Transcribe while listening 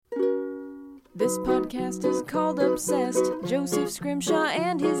This podcast is called Obsessed. Joseph Scrimshaw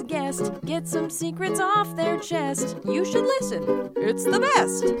and his guest get some secrets off their chest. You should listen. It's the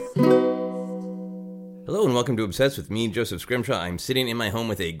best. Hello and welcome to Obsessed with me, Joseph Scrimshaw. I'm sitting in my home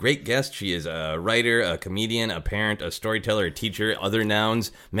with a great guest. She is a writer, a comedian, a parent, a storyteller, a teacher, other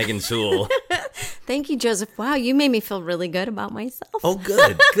nouns, Megan Soule. Thank you, Joseph. Wow, you made me feel really good about myself. Oh,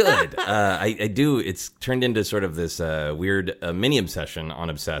 good. I do. It's turned into sort of this weird mini obsession on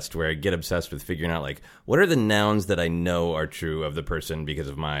Obsessed where I get obsessed with figuring out, like, what are the nouns that I know are true of the person because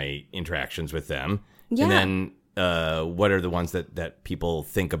of my interactions with them? Yeah. And then what are the ones that people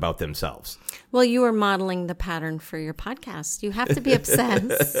think about themselves? Well, you are modeling the pattern for your podcast. You have to be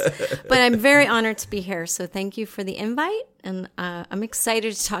obsessed. But I'm very honored to be here, so thank you for the invite, and I'm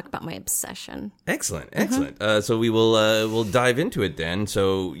excited to talk about my obsession. Excellent. So we will we'll dive into it then.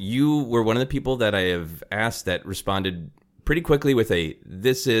 So you were one of the people that I have asked that responded pretty quickly with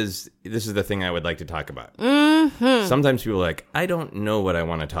this is the thing I would like to talk about. Mm-hmm. Sometimes people are like, I don't know what I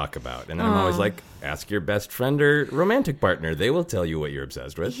want to talk about. And then I'm always like, ask your best friend or romantic partner. They will tell you what you're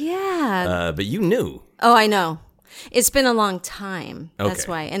obsessed with. Yeah. But you knew. Oh, I know. It's been a long time. That's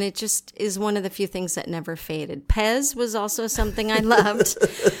Okay. why. And it just is one of the few things that never faded. Pez was also something I loved.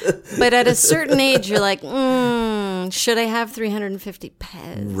 But at a certain age, you're like, should I have 350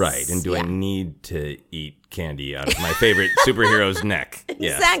 Pez? Right. And do I need to eat candy out of my favorite superhero's neck?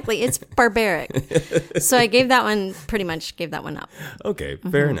 Yeah. Exactly. It's barbaric. So I pretty much gave that one up. Okay,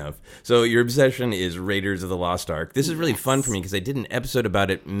 fair enough. So your obsession is Raiders of the Lost Ark. This is really fun for me because I did an episode about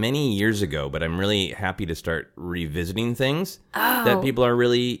it many years ago, but I'm really happy to start revisiting things that people are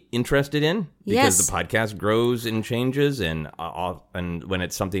really interested in because the podcast grows and changes, and when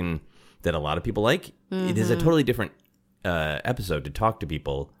it's something that a lot of people like, it is a totally different episode to talk to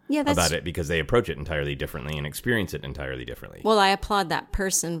people about it because they approach it entirely differently and experience it entirely differently. Well, I applaud that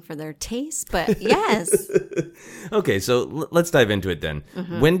person for their taste, but yes. Okay, so let's dive into it then.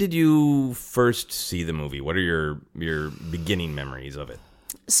 When did you first see the movie? What are your beginning memories of it?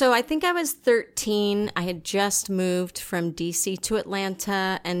 So I think I was 13. I had just moved from D.C. to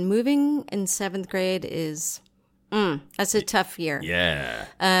Atlanta, and moving in 7th grade is... that's a tough year. Yeah.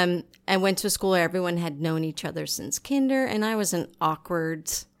 I went to a school where everyone had known each other since kinder, and I was an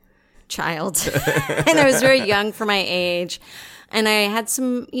awkward child. And I was very young for my age. And I had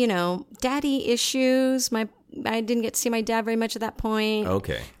some, daddy issues. I didn't get to see my dad very much at that point.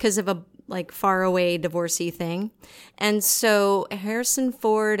 Okay. Because of a far away divorcee thing. And so Harrison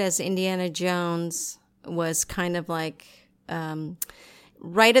Ford as Indiana Jones was kind of like...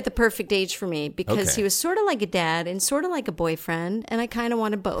 right at the perfect age for me because he was sort of like a dad and sort of like a boyfriend, and I kind of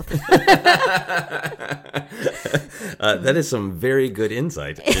wanted both. That is some very good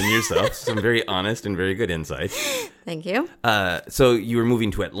insight in yourself. Some very honest and very good insight. Thank you. So you were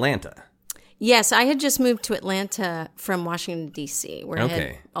moving to Atlanta. Yes, I had just moved to Atlanta from Washington, D.C., where I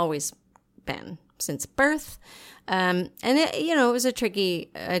had always been since birth. And it was a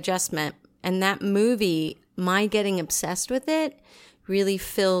tricky adjustment. And that movie, my getting obsessed with it, really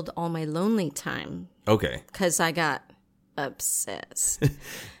filled all my lonely time. Okay. Because I got obsessed.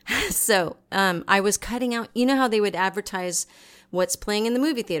 So I was cutting out, you know how they would advertise what's playing in the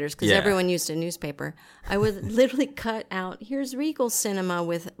movie theaters because everyone used a newspaper. I would literally cut out, here's Regal Cinema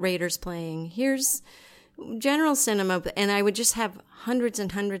with Raiders playing, here's General Cinema, and I would just have hundreds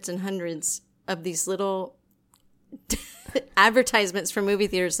and hundreds and hundreds of these little advertisements for movie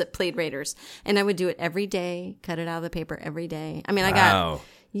theaters that played Raiders, and I would do it every day, cut it out of the paper every day. I mean, I got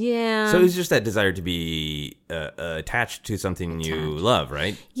so it was just that desire to be attached to something you love,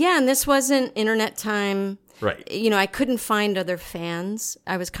 right? Yeah, and this wasn't internet time, right? I couldn't find other fans.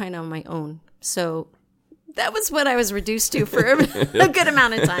 I was kind of on my own, so that was what I was reduced to for a good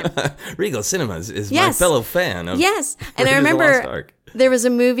amount of time. Regal Cinemas is my fellow fan of and I remember there was a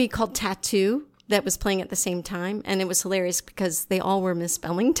movie called Tattoo that was playing at the same time, and it was hilarious because they all were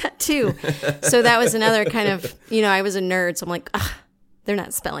misspelling tattoo. So that was another kind of, I was a nerd, so I'm like, they're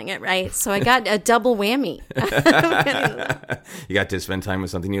not spelling it right. So I got a double whammy. You got to spend time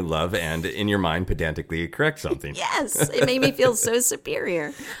with something you love and, in your mind, pedantically correct something. Yes, it made me feel so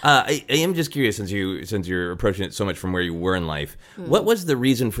superior. I am just curious, since you're approaching it so much from where you were in life, what was the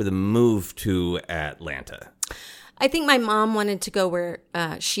reason for the move to Atlanta? I think my mom wanted to go where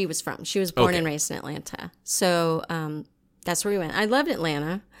she was from. She was born and raised in Atlanta. So that's where we went. I loved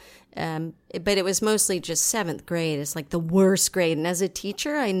Atlanta, but it was mostly just 7th grade. It's like the worst grade. And as a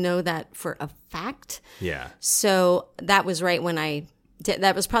teacher, I know that for a fact. Yeah. So that was right when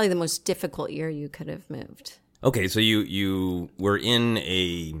that was probably the most difficult year you could have moved. Okay, so you were in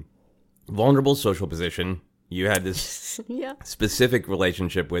a vulnerable social position. You had this specific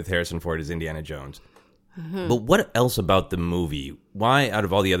relationship with Harrison Ford as Indiana Jones. Mm-hmm. But what else about the movie? Why, out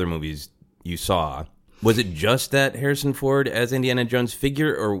of all the other movies you saw, was it just that Harrison Ford as Indiana Jones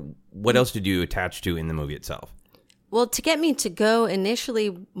figure, or what else did you attach to in the movie itself? Well, to get me to go,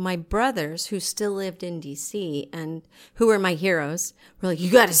 initially, my brothers, who still lived in D.C. and who were my heroes, were like,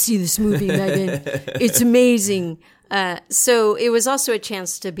 you got to see this movie, Megan. It's amazing. So it was also a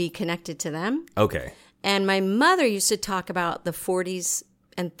chance to be connected to them. Okay. And my mother used to talk about the 40s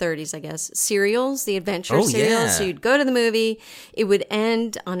and 30s, I guess, serials, the adventure serials. Yeah. So you'd go to the movie. It would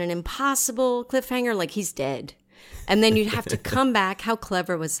end on an impossible cliffhanger, like he's dead. And then you'd have to come back. How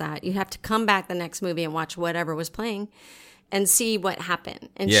clever was that? You'd have to come back the next movie and watch whatever was playing and see what happened.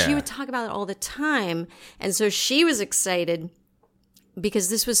 And she would talk about it all the time. And so she was excited because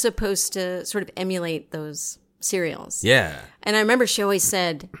this was supposed to sort of emulate those serials. Yeah. And I remember she always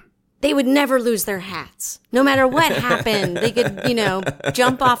said they would never lose their hats. No matter what happened, they could,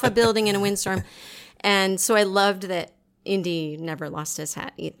 jump off a building in a windstorm. And so I loved that Indy never lost his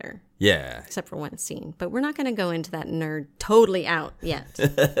hat either. Yeah. Except for one scene. But we're not going to go into that nerd totally out yet.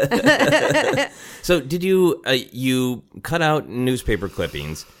 So did you cut out newspaper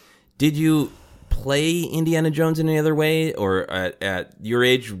clippings. Did you play Indiana Jones in any other way? Or at your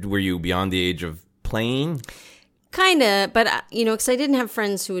age, were you beyond the age of playing? Kind of, but, because I didn't have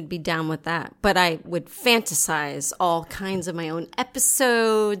friends who would be down with that. But I would fantasize all kinds of my own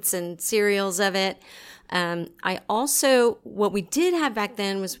episodes and serials of it. I also, what we did have back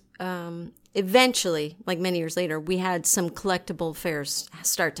then was eventually, like many years later, we had some collectible fairs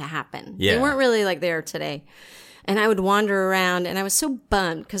start to happen. Yeah. They weren't really like they are today. And I would wander around, and I was so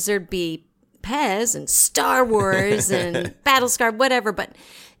bummed because there'd be Pez and Star Wars and Battlescar, whatever, but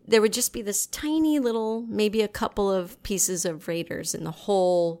there would just be this tiny little, maybe a couple of pieces of Raiders in the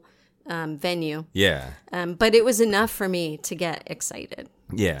whole venue. Yeah. But it was enough for me to get excited.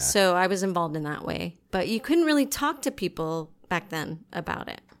 Yeah. So I was involved in that way. But you couldn't really talk to people back then about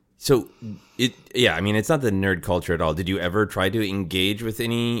it. So, it's not the nerd culture at all. Did you ever try to engage with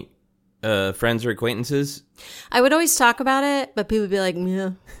any friends or acquaintances? I would always talk about it, but people would be like,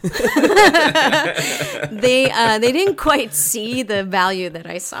 yeah. They didn't quite see the value that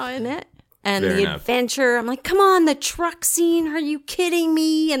I saw in it. And Fair the enough. adventure, I'm like, come on, the truck scene, are you kidding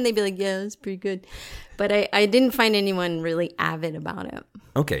me? And they'd be like, yeah, it's pretty good. But I didn't find anyone really avid about it.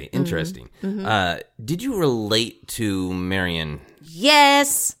 Okay, interesting. Mm-hmm. Did you relate to Marion?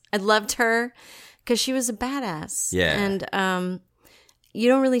 Yes, I loved her because she was a badass. Yeah. And you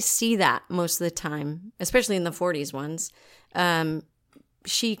don't really see that most of the time, especially in the 40s ones.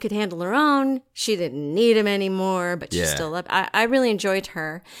 She could handle her own. She didn't need him anymore, but she still loved. I really enjoyed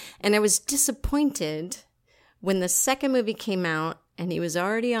her. And I was disappointed when the second movie came out and he was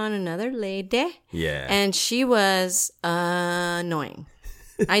already on another lady. Yeah. And she was annoying.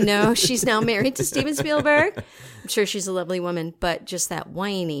 I know she's now married to Steven Spielberg. I'm sure she's a lovely woman, but just that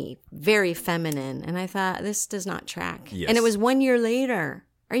whiny, very feminine. And I thought, this does not track. Yes. And it was 1 year later.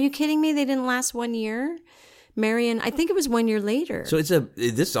 Are you kidding me? They didn't last 1 year? Marion, I think it was 1 year later. So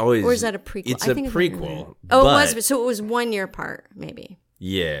this always... Or is that a prequel? It's I think a prequel. Oh, it was. So it was 1 year apart, maybe.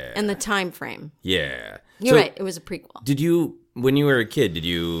 Yeah. And the time frame. Yeah. You're right. It was a prequel. Did you, when you were a kid, did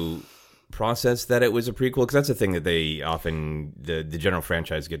you process that it was a prequel? Because that's a thing that they often, the general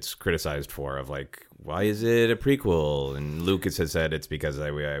franchise gets criticized for, of like, why is it a prequel? And Lucas has said it's because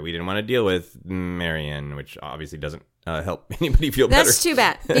we didn't want to deal with Marion, which obviously doesn't help anybody feel better. That's too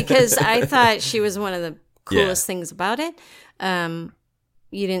bad, because I thought she was one of the coolest things about it.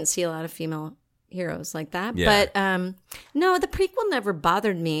 You didn't see a lot of female heroes like that. Yeah. But no, the prequel never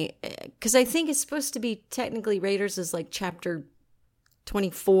bothered me, because I think it's supposed to be technically Raiders is like chapter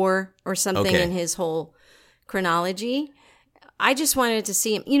 24 or something in his whole chronology. I just wanted to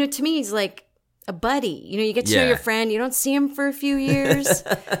see him. To me, he's like a buddy. You get to know your friend. You don't see him for a few years.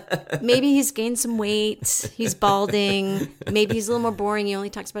 Maybe he's gained some weight. He's balding. Maybe he's a little more boring. He only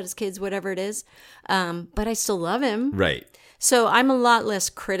talks about his kids, whatever it is. But I still love him. Right. So I'm a lot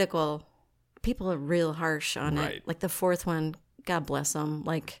less critical. People are real harsh on it. Like the fourth one, God bless them.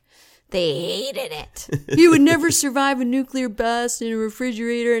 Like, they hated it. He would never survive a nuclear blast in a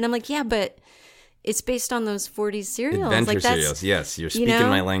refrigerator. And I'm like, yeah, but it's based on those 40s serials. Adventure like serials. Yes, you're speaking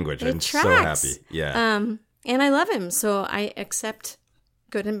my language. I'm tracks. so happy. Yeah. And I love him, so I accept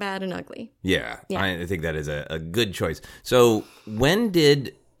good and bad and ugly. Yeah. I think that is a good choice. So when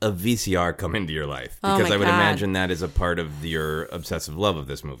did a VCR come into your life? Because I would imagine that is a part of your obsessive love of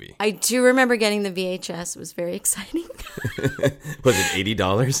this movie. I do remember getting the VHS. It was very exciting. Was it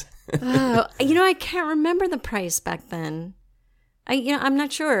 $80? I can't remember the price back then. I'm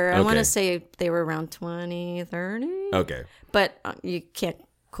not sure. Okay. I want to say they were around 20, 30. Okay. But you can't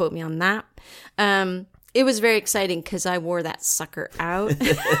quote me on that. It was very exciting because I wore that sucker out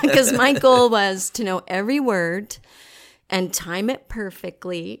because my goal was to know every word and time it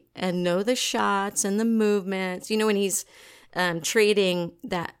perfectly and know the shots and the movements. You know, when he's trading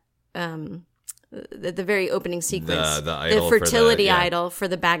that, the very opening sequence, the idol fertility idol for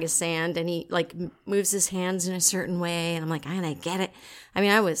the bag of sand, and he like moves his hands in a certain way, and I'm like, I get it. I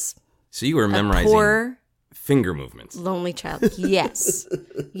mean, I was so you were memorizing poor finger movements. lonely child. Yes,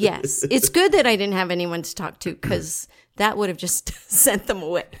 yes. It's good that I didn't have anyone to talk to because that would have just sent them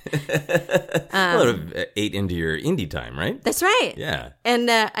away. Well, it would have ate into your indie time, right? That's right. Yeah. And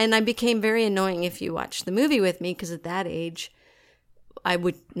I became very annoying if you watched the movie with me because at that age, I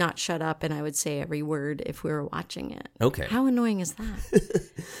would not shut up and I would say every word if we were watching it. Okay. How annoying is that?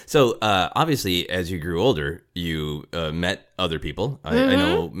 So, obviously, as you grew older, you met other people. I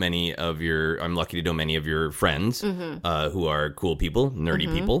know I'm lucky to know many of your friends who are cool people,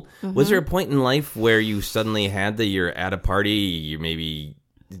 nerdy people. Was there a point in life where you suddenly you're at a party, you maybe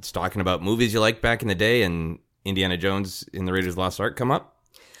it's talking about movies you liked back in the day and Indiana Jones in the Raiders of the Lost Ark come up?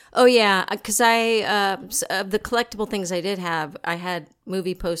 Oh, yeah, because of the collectible things I did have, I had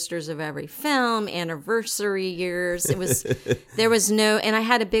movie posters of every film, anniversary years. There was no, and I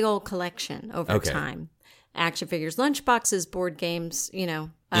had a big old collection over time. Action figures, lunchboxes, board games,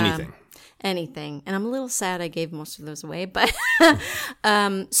 anything. And I'm a little sad I gave most of those away, but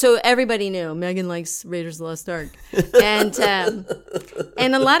so everybody knew Megan likes Raiders of the Lost Ark.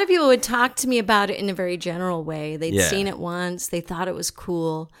 And a lot of people would talk to me about it in a very general way. They'd seen it once, they thought it was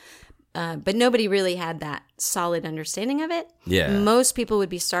cool, but nobody really had that solid understanding of it. Yeah. Most people would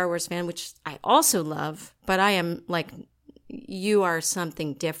be Star Wars fan, which I also love, but I am like, you are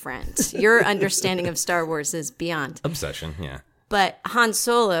something different. Your understanding of Star Wars is beyond. Obsession, yeah. But Han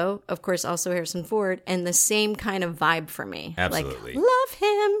Solo, of course, also Harrison Ford, and the same kind of vibe for me. Absolutely. Like, love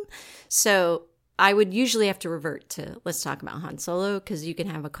him. So I would usually have to revert to, let's talk about Han Solo, because you can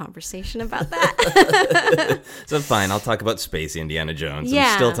have a conversation about that. So fine, I'll talk about Space Indiana Jones.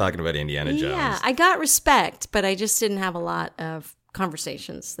 Yeah. I'm still talking about Indiana Jones. Yeah, I got respect, but I just didn't have a lot of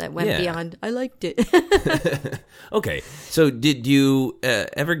conversations that went beyond, I liked it. Okay, so did you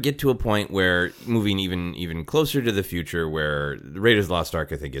ever get to a point where, moving even closer to the future, where the Raiders of the Lost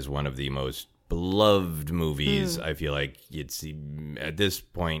Ark, I think, is one of the most beloved movies. I feel like you'd see at this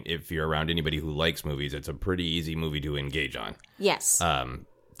point, if you're around anybody who likes movies, it's a pretty easy movie to engage on. Yes. Have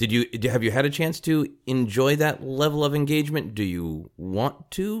you had a chance to enjoy that level of engagement? Do you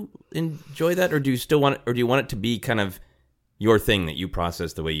want to enjoy that, or do you still want it, or do you want it to be kind of your thing that you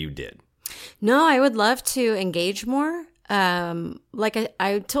process the way you did? No, I would love to engage more. Like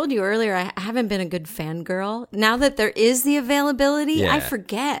I told you earlier, I haven't been a good fangirl. Now that there is the availability, I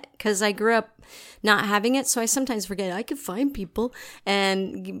forget because I grew up not having it. So I sometimes forget I could find people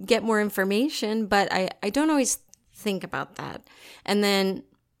and get more information, but I don't always think about that. And then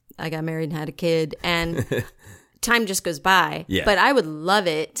I got married and had a kid, and time just goes by. Yeah. But I would love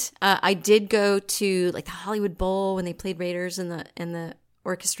it. I did go to like the Hollywood Bowl when they played Raiders and the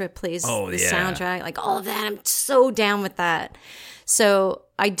orchestra plays the soundtrack, like all of that. I'm so down with that. So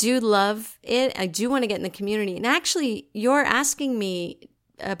I do love it. I do want to get in the community. And actually, you're asking me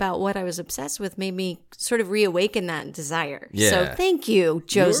about what I was obsessed with made me sort of reawaken that desire. Yeah. So thank you,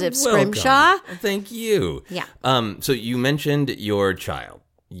 Joseph Scrimshaw. Thank you. Yeah. So you mentioned your child.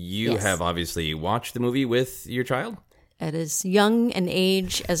 You have obviously watched the movie with your child? At as young an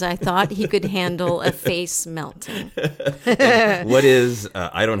age as I thought he could handle a face melting. What is,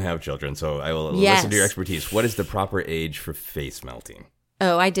 I don't have children, so I will listen to your expertise. What is the proper age for face melting?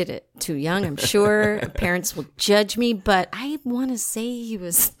 Oh, I did it too young, I'm sure. Parents will judge me, but I want to say he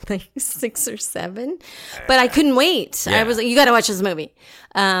was like 6 or 7. But I couldn't wait. Yeah. I was like, you got to watch this movie.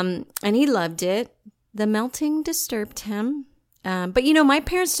 And he loved it. The melting disturbed him. But, you know, my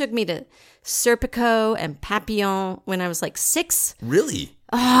parents took me to Serpico and Papillon when I was like 6. Really?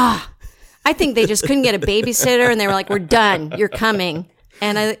 I think they just couldn't get a babysitter, and they were like, we're done. You're coming.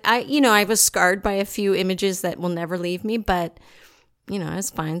 And I was scarred by a few images that will never leave me, but, you know,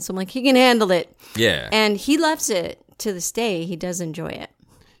 it's fine. So I'm like, he can handle it. Yeah. And he loves it to this day. He does enjoy it.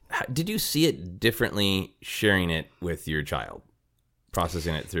 Did you see it differently sharing it with your child,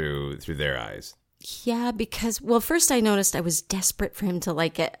 processing it through their eyes? Yeah, because, well, first I noticed I was desperate for him to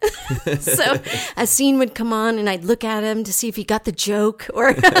like it. So a scene would come on and I'd look at him to see if he got the joke or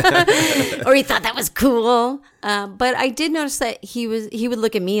or he thought that was cool. But I did notice that he would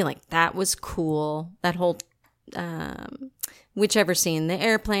look at me like that was cool. That whole, whichever scene, the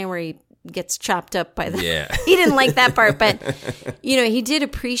airplane where he gets chopped up by the... Yeah. He didn't like that part, but, he did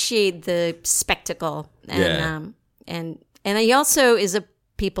appreciate the spectacle. And, and he also is a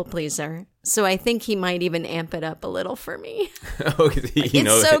people pleaser. So I think he might even amp it up a little for me.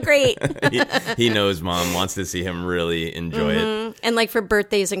 It's so great. he knows Mom wants to see him really enjoy it. And for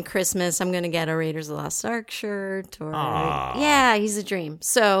birthdays and Christmas, I'm going to get a Raiders of the Lost Ark shirt. Yeah, he's a dream.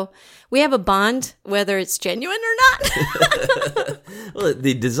 So we have a bond, whether it's genuine or not. Well,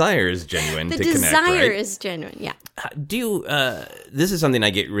 the desire is genuine to connect, right? The desire is genuine, yeah. Do you, this is something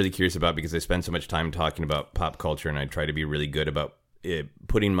I get really curious about because I spend so much time talking about pop culture, and I try to be really good about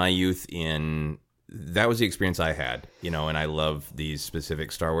putting my youth in. That was the experience I had, and I love these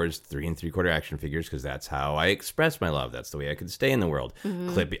specific Star Wars 3 3/4 action figures because that's how I express my love. That's the way I could stay in the world.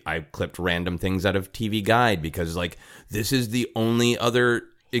 I clipped random things out of TV Guide because this is the only other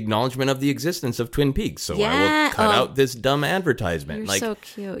acknowledgement of the existence of Twin Peaks. So I will cut out this dumb advertisement. You're so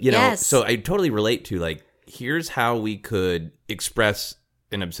cute. Yes. So I totally relate to here's how we could express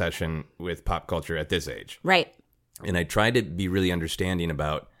an obsession with pop culture at this age. Right. And I try to be really understanding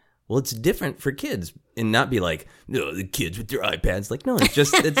about, well, it's different for kids and not be no, the kids with their iPads. No,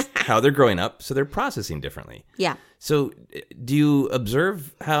 it's how they're growing up. So they're processing differently. Yeah. So do you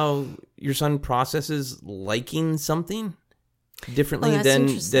observe how your son processes liking something differently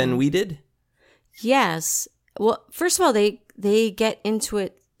than we did? Yes. Well, first of all, they get into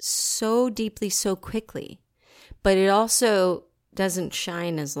it so deeply, so quickly, but it also doesn't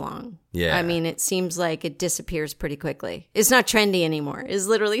shine as long. Yeah. I mean, it seems like it disappears pretty quickly. It's not trendy anymore. It's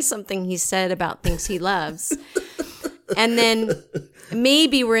literally something he said about things he loves. And then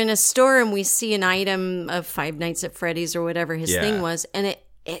maybe we're in a store and we see an item of Five Nights at Freddy's or whatever his thing was, and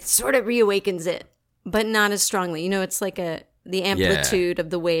it sort of reawakens it, but not as strongly. It's the amplitude of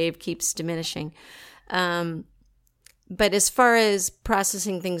the wave keeps diminishing. But as far as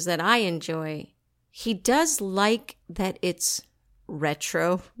processing things that I enjoy, he does like that it's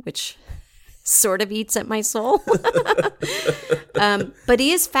retro, which sort of eats at my soul. But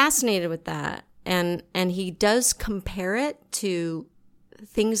he is fascinated with that. And he does compare it to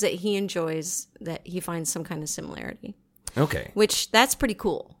things that he enjoys that he finds some kind of similarity. Okay. Which, that's pretty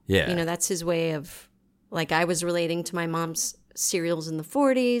cool. Yeah. That's his way of, I was relating to my mom's cereals in the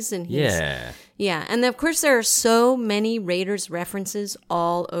 40s. And yeah. And of course, there are so many Raiders references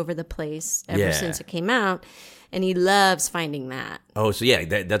all over the place ever since it came out. And he loves finding that. Oh, so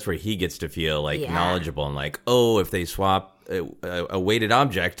that's where he gets to feel knowledgeable and if they swap a weighted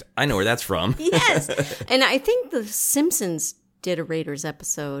object, I know where that's from. Yes. And I think The Simpsons did a Raiders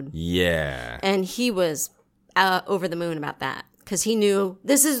episode. Yeah. And he was over the moon about that because he knew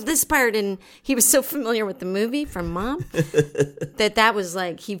this part, and he was so familiar with the movie from Mom that was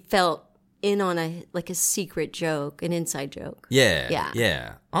he felt in on a secret joke, an inside joke. Yeah.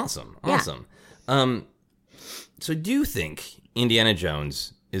 Yeah. Awesome. Yeah. So do you think Indiana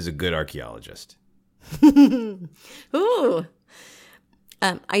Jones is a good archaeologist? Ooh.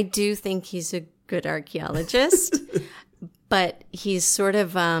 I do think he's a good archaeologist, but he's sort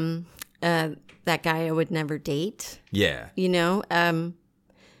of that guy I would never date. Yeah.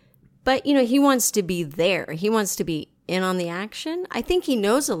 But, he wants to be there. He wants to be in on the action. I think he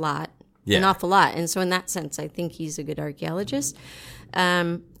knows a lot, an awful lot. And so in that sense, I think he's a good archaeologist.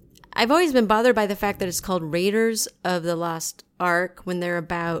 I've always been bothered by the fact that it's called Raiders of the Lost Ark when they're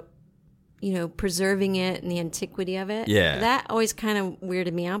about, preserving it and the antiquity of it. Yeah. That always kind of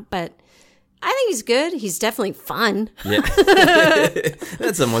weirded me out, but I think he's good. He's definitely fun. Yeah.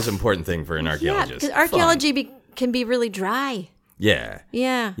 That's the most important thing for an archaeologist. Yeah, because archaeology can be really dry. Yeah.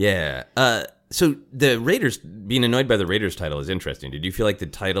 Yeah. Yeah. So the Raiders, being annoyed by the Raiders title is interesting. Did you feel like the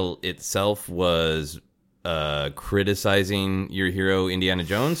title itself was criticizing your hero Indiana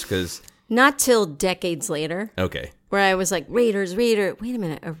Jones? Because not till decades later. Okay. Where I was like, Raiders, Raider. Wait a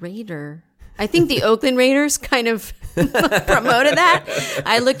minute, a Raider. I think the Oakland Raiders kind of promoted that.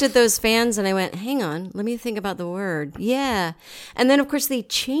 I looked at those fans and I went, hang on, let me think about the word. Yeah. And then, of course, they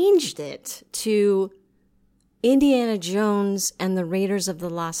changed it to Indiana Jones and the Raiders of the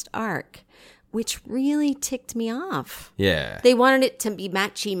Lost Ark, which really ticked me off. Yeah. They wanted it to be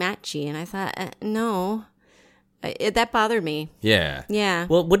matchy, and I thought, no. That bothered me. Yeah. Yeah.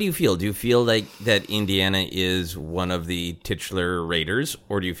 Well, what do you feel? Do you feel like that Indiana is one of the titular Raiders?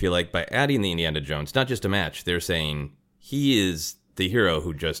 Or do you feel like by adding the Indiana Jones, not just a match, they're saying he is the hero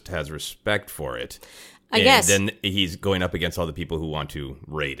who just has respect for it? I guess. And then he's going up against all the people who want to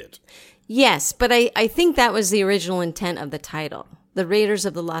raid it. Yes, but I think that was the original intent of the title. The Raiders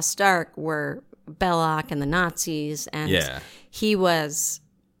of the Lost Ark were Belloc and the Nazis, and he was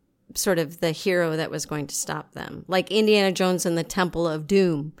sort of the hero that was going to stop them. Like Indiana Jones in the Temple of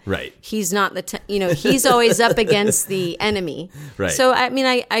Doom. Right. He's not he's always up against the enemy. Right. So, I mean,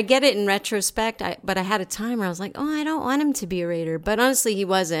 I get it in retrospect, but I had a time where I was like, oh, I don't want him to be a raider. But honestly, he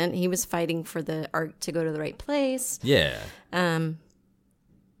wasn't. He was fighting for the Ark to go to the right place. Yeah.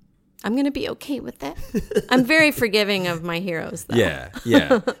 I'm going to be okay with that. I'm very forgiving of my heroes, though.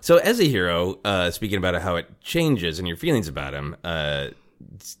 Yeah. So as a hero, speaking about how it changes and your feelings about him,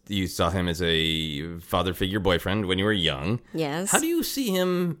 you saw him as a father figure boyfriend when you were young. Yes. How do you see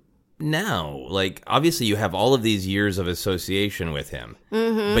him now? Like, obviously you have all of these years of association with him,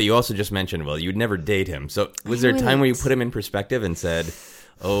 but you also just mentioned, well, you'd never date him. So was there a time where you put him in perspective and said,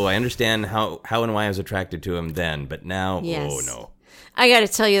 oh, I understand how and why I was attracted to him then, but now, yes. Oh, no. I got to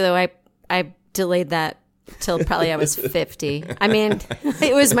tell you, though, I delayed that till probably I was 50. I mean,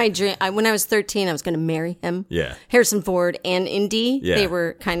 it was my dream. When I was 13, I was going to marry him. Yeah. Harrison Ford and Indy. Yeah. They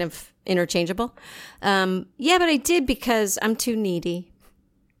were kind of interchangeable. Yeah, but I did because I'm too needy.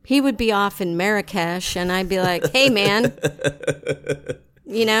 He would be off in Marrakesh, and I'd be like, hey, man,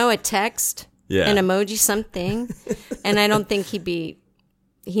 a text, an emoji, something. And I don't think he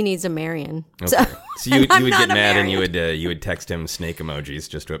needs a Marion. Okay. So you would get mad and you would text him snake emojis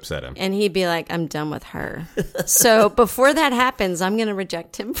just to upset him. And he'd be like, I'm done with her. So before that happens, I'm going to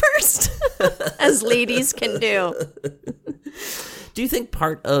reject him first, as ladies can do. Do you think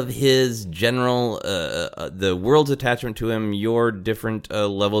part of his general, the world's attachment to him, your different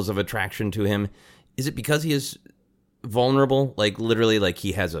levels of attraction to him, is it because he is vulnerable? Like literally, like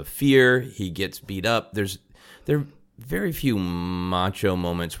he has a fear, he gets beat up. There are very few macho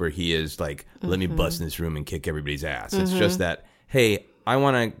moments where he is like, let me bust in this room and kick everybody's ass. It's just that, hey, I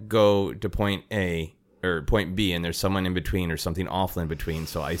want to go to point A or point B, and there's someone in between or something awful in between,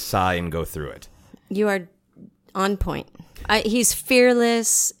 so I sigh and go through it. You are on point. He's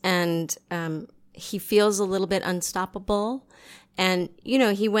fearless, and he feels a little bit unstoppable. And,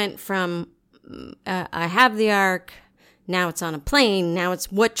 he went from, I have the Ark, now it's on a plane, now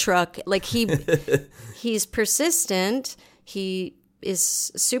it's what truck? Like he's persistent, he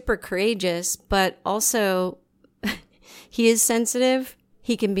is super courageous, but also he is sensitive.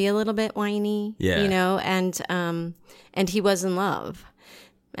 He can be a little bit whiny, and he was in love.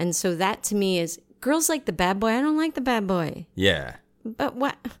 And so that to me is, girls like the bad boy. I don't like the bad boy. Yeah. But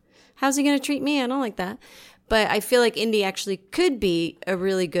what? How's he going to treat me? I don't like that. But I feel like Indy actually could be a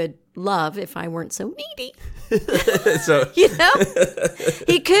really good love if I weren't so needy. So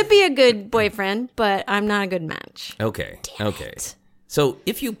he could be a good boyfriend, but I'm not a good match. Okay. Damn Okay. It. So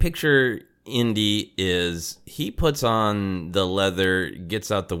if you picture Indy he puts on the leather,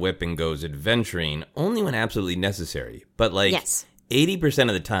 gets out the whip, and goes adventuring only when absolutely necessary. But 80%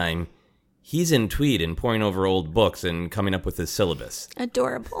 of the time, he's in tweed and poring over old books and coming up with his syllabus.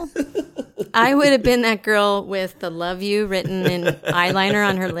 Adorable. I would have been that girl with the love you written in eyeliner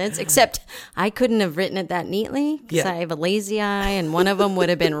on her lids, except I couldn't have written it that neatly because I have a lazy eye, and one of them would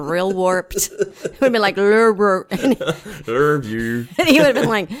have been real warped. It would have been like, Love you. And he would have been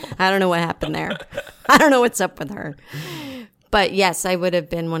like, I don't know what happened there. I don't know what's up with her. But yes, I would have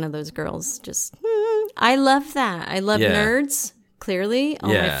been one of those girls. Just, I love that. I love nerds. Clearly,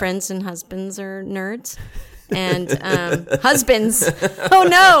 all my friends and husbands are nerds. And husbands. Oh,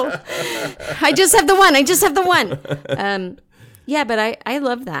 no. I just have the one. Yeah, but I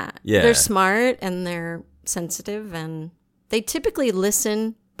love that. Yeah. They're smart and they're sensitive and they typically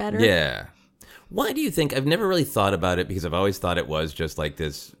listen better. Yeah. Why do you think? I've never really thought about it because I've always thought it was just like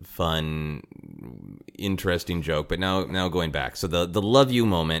this fun, interesting joke. But now going back. So the love you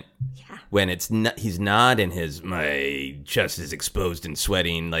moment. Yeah. When he's not in his my chest is exposed and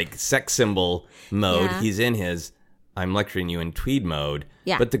sweating like sex symbol mode. Yeah. He's in his I'm lecturing you in tweed mode.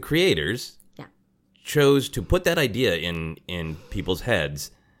 Yeah. But the creators chose to put that idea in people's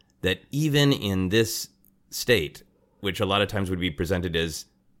heads that even in this state, which a lot of times would be presented as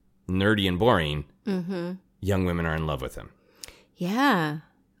nerdy and boring, young women are in love with him. Yeah.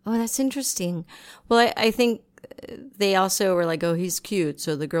 Oh, that's interesting. Well, I think they also were like, oh, he's cute,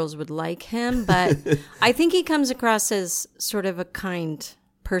 so the girls would like him. But I think he comes across as sort of a kind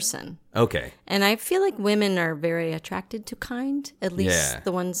person. Okay. And I feel like women are very attracted to kind, at least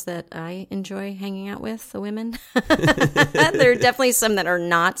the ones that I enjoy hanging out with, the women. There are definitely some that are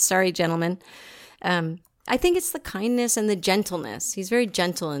not. Sorry, gentlemen. I think it's the kindness and the gentleness. He's very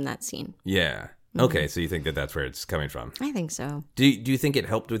gentle in that scene. Yeah. Okay, so you think that's where it's coming from? I think so. Do you think it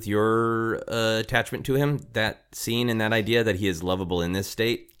helped with your attachment to him, that scene and that idea that he is lovable in this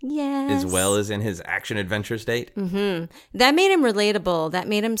state? Yes. As well as in his action-adventure state? Mm-hmm. That made him relatable. That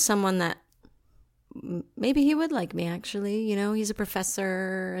made him someone that maybe he would like me, actually. You know, he's a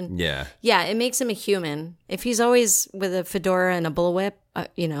professor. And yeah, it makes him a human. If he's always with a fedora and a bullwhip,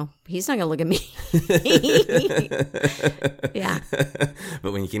 you know, he's not going to look at me. Yeah.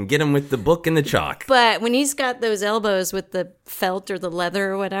 But when you can get him with the book and the chalk. But when he's got those elbows with the felt or the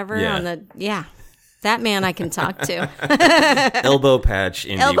leather or whatever that man I can talk to. Elbow patch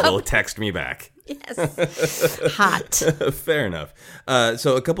Indy will text me back. Yes. Hot. Fair enough.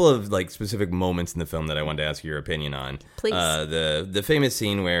 So a couple of like specific moments in the film that I wanted to ask your opinion on. Please. The famous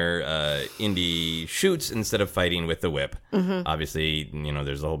scene where Indy shoots instead of fighting with the whip. Mm-hmm. Obviously, you know,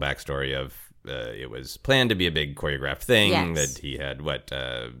 there's the whole backstory of it was planned to be a big choreographed thing that he had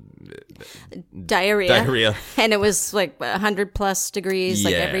diarrhea, and it was like 100+ degrees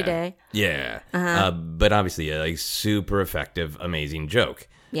like every day. Yeah. But obviously a like super effective, amazing joke.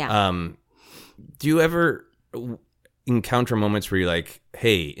 Yeah. Do you ever encounter moments where you're like,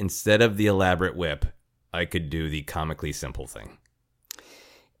 hey, instead of the elaborate whip, I could do the comically simple thing?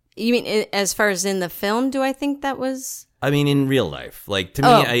 You mean as far as in the film, do I think that was... I mean, in real life. Like, to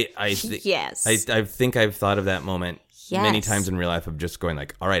me, yes. I think I've thought of that moment many times in real life of just going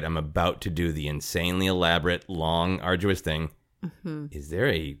like, all right, I'm about to do the insanely elaborate, long, arduous thing. Mm-hmm. Is there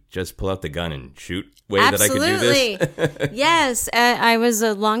a just pull out the gun and shoot way Absolutely. that I could do this? Yes. I was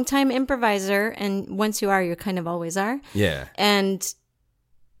a longtime improviser, and once you are, you kind of always are. Yeah. And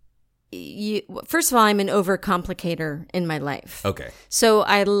first of all, I'm an overcomplicator in my life. Okay. So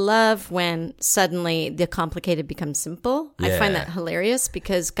I love when suddenly the complicated becomes simple. Yeah. I find that hilarious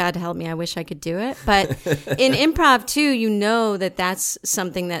because, God help me, I wish I could do it. But in improv, too, you know that that's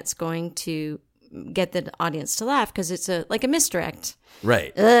something that's going to get the audience to laugh because it's like a misdirect.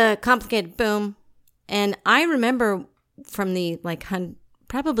 Right. Complicated, boom. And I remember from the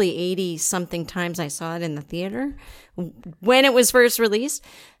probably 80-something times I saw it in the theater when it was first released,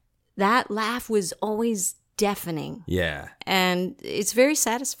 that laugh was always deafening. Yeah. And it's very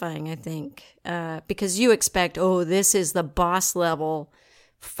satisfying, I think, because you expect, this is the boss level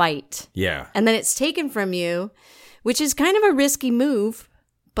fight. Yeah. And then it's taken from you, which is kind of a risky move,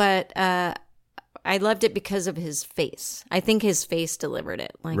 but I loved it because of his face. I think his face delivered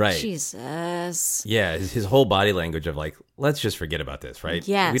it. Like, right. Jesus. Yeah, his whole body language of like, let's just forget about this, right?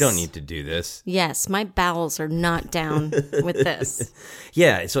 Yes. We don't need to do this. Yes, my bowels are not down with this.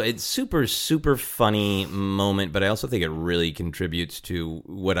 Yeah, so it's super, super funny moment, but I also think it really contributes to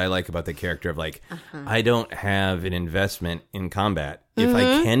what I like about the character of like, I don't have an investment in combat. If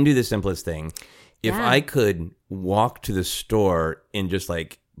I can do the simplest thing, if I could walk to the store and just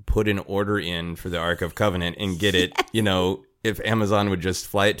like put an order in for the Ark of Covenant and get it, you know, if Amazon would just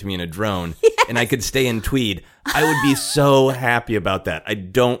fly it to me in a drone and I could stay in Tweed, I would be so happy about that. I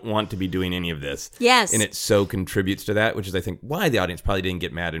don't want to be doing any of this. Yes. And it so contributes to that, which is, I think, why the audience probably didn't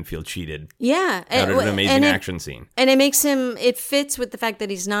get mad and feel cheated. Yeah. Out of an amazing action scene. And it makes him, it fits with the fact that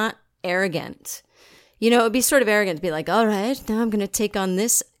he's not arrogant. You know, it would be sort of arrogant to be like, all right, now I'm going to take on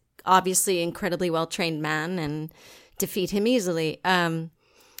this obviously incredibly well-trained man and defeat him easily.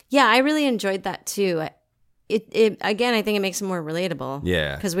 Yeah, I really enjoyed that too. It again, I think it makes it more relatable.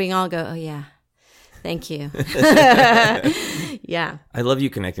 Yeah. Because we can all go, oh yeah, thank you. Yeah. I love you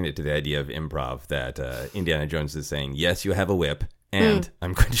connecting it to the idea of improv that Indiana Jones is saying, yes, you have a whip, and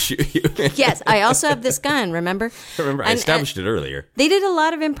I'm going to shoot you. Yes, I also have this gun, remember? I established it earlier. They did a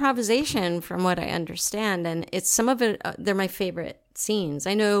lot of improvisation from what I understand, and it's some of it, they're my favorite scenes.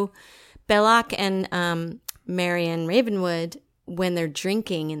 I know Belloc and Marion Ravenwood, when they're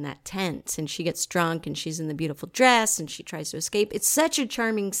drinking in that tent and she gets drunk and she's in the beautiful dress and she tries to escape. It's such a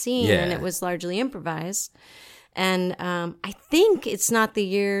charming scene and it was largely improvised. And I think it's not the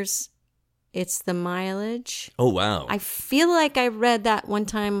years, it's the mileage. Oh, wow. I feel like I read that one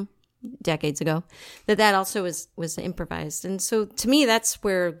time decades ago, that also was improvised. And so to me, that's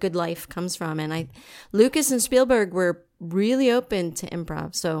where good life comes from. And Lucas and Spielberg were really open to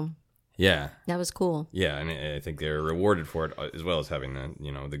improv. So yeah, that was cool. Yeah, and I think they're rewarded for it as well as having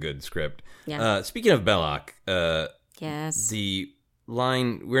the good script. Yeah. Speaking of Belloc, yes, the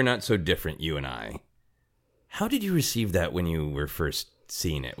line "We're not so different, you and I." How did you receive that when you were first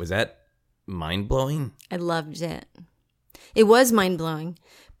seeing it? Was that mind blowing? I loved it. It was mind blowing,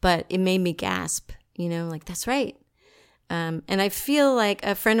 but it made me gasp. You know, like that's right. And I feel like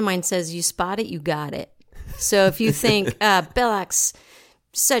a friend of mine says, "You spot it, you got it." So if you think Belloc's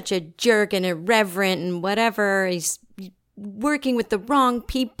such a jerk and irreverent and whatever, he's working with the wrong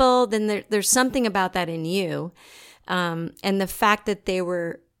people, then there's something about that in you. And the fact that they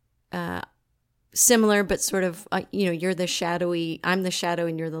were similar, but sort of, you're the shadowy, I'm the shadow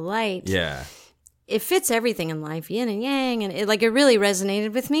and you're the light. Yeah. It fits everything in life, yin and yang. And it really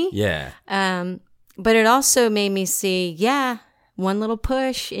resonated with me. Yeah. But it also made me see, one little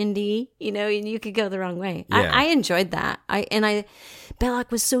push, Indy, you could go the wrong way. Yeah. I enjoyed that.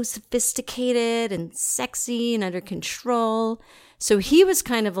 Belloc was so sophisticated and sexy and under control. So he was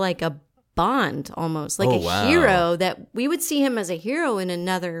kind of like a Bond almost, like hero that we would see him as a hero in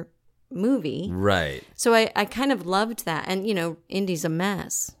another movie. Right. So I kind of loved that. And, Indy's a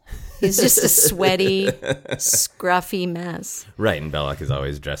mess. He's just a sweaty, scruffy mess. Right, and Belloc is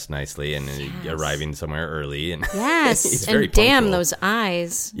always dressed nicely and arriving somewhere early. And yes, he's and very damn, punctual. those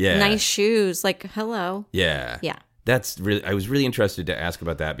eyes. Yeah. Nice shoes. Like, hello. Yeah. Yeah. I was really interested to ask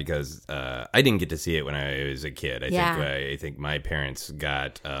about that because I didn't get to see it when I was a kid. I think my parents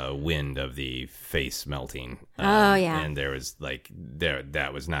got wind of the face melting. And there was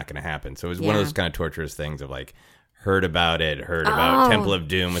that was not going to happen. So it was one of those kind of torturous things of like, heard about Temple of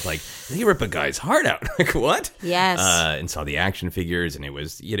Doom with like, they rip a guy's heart out. Like, what? Yes. And saw the action figures, and it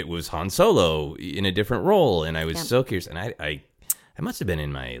was Han Solo in a different role, and I was so curious. And I must have been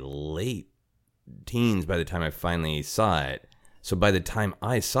in my late teens by the time I finally saw it. So by the time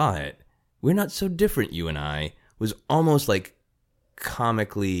I saw it, We're Not So Different, You and I was almost like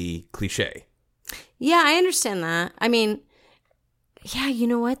comically cliche. Yeah, I understand that. I mean, yeah, you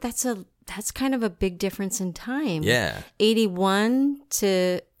know what? That's kind of a big difference in time. Yeah. 81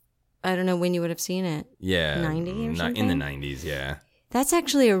 to, I don't know when you would have seen it. Yeah. 90 or something? In the 90s, yeah. That's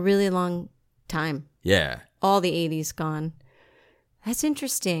actually a really long time. Yeah. All the 80s gone. That's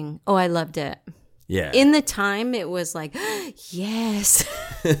interesting. Oh, I loved it. Yeah. In the time, it was like, yes.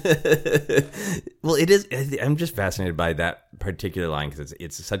 Well, it is. I'm just fascinated by that particular line because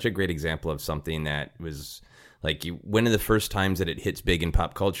it's such a great example of something that was like one of the first times that it hits big in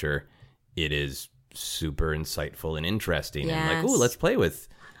pop culture. It is super insightful and interesting. Yes. And like, ooh, let's play with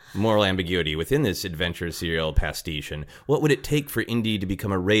moral ambiguity within this adventure serial pastiche. And what would it take for Indy to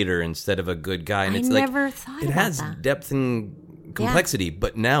become a raider instead of a good guy? And I it's never like, thought it about has that. depth and complexity,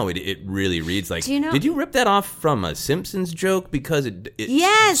 but now it really reads like, Do you know- did you rip that off from a Simpsons joke? Because it's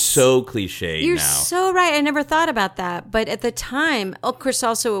Yes! so cliche You're now. so right. I never thought about that. But at the time, of course,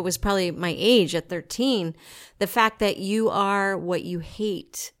 also it was probably my age at 13, the fact that you are what you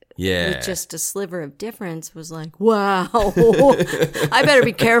hate. Yeah. With just a sliver of difference was like, wow, I better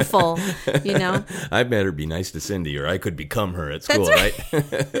be careful, I better be nice to Cindy or I could become her at school, right?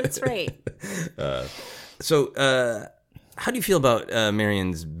 That's right. So, how do you feel about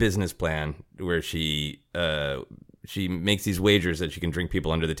Marion's business plan where she makes these wagers that she can drink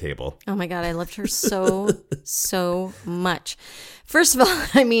people under the table? Oh my God, I loved her so much. First of all,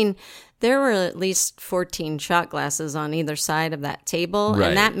 I mean, there were at least 14 shot glasses on either side of that table, Right.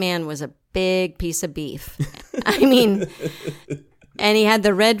 and that man was a big piece of beef. I mean, and he had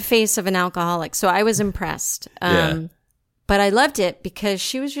the red face of an alcoholic, so I was impressed. But I loved it because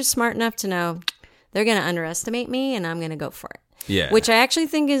she was just smart enough to know they're going to underestimate me, and I'm going to go for it. Yeah. Which I actually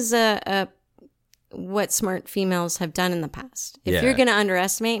think is what smart females have done in the past. If you're going to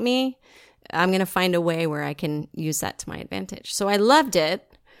underestimate me, I'm going to find a way where I can use that to my advantage. So I loved it.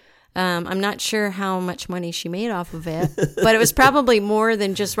 I'm not sure how much money she made off of it, but it was probably more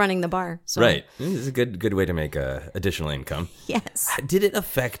than just running the bar. So. Right. It's a good way to make additional income. Yes. Did it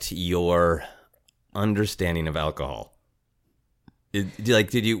affect your understanding of alcohol?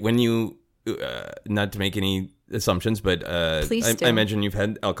 Did you, when you, not to make any assumptions, but Please do. I imagine you've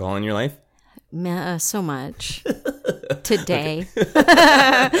had alcohol in your life? So much. Today.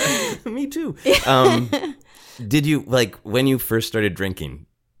 Me too. Did you, like, when you first started drinking,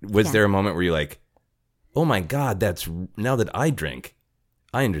 was there a moment where you're like, oh my God, now that I drink,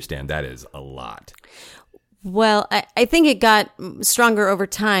 I understand that is a lot. Well, I think it got stronger over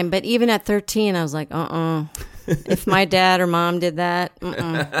time, but even at 13, I was like, if my dad or mom did that,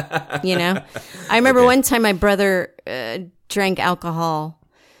 I remember one time my brother drank alcohol.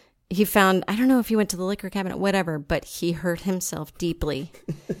 He found, I don't know if he went to the liquor cabinet, whatever, but he hurt himself deeply.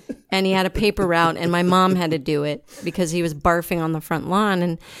 And he had a paper route, and my mom had to do it because he was barfing on the front lawn.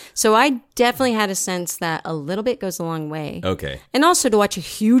 And so I definitely had a sense that a little bit goes a long way. Okay. And also to watch a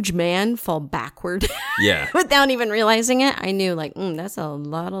huge man fall backward Yeah. without even realizing it, I knew, like, that's a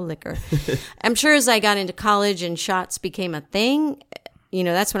lot of liquor. I'm sure as I got into college and shots became a thing,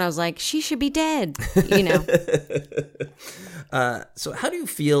 that's when I was like, she should be dead, So how do you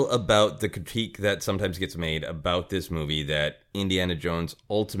feel about the critique that sometimes gets made about this movie that Indiana Jones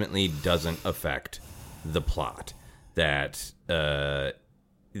ultimately doesn't affect the plot? That the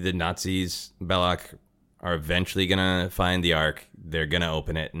Nazis, Belloc, are eventually going to find the Ark, they're going to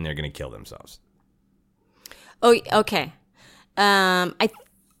open it, and they're going to kill themselves. Oh, okay. I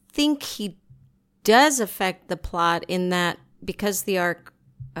think he does affect the plot in that because the Ark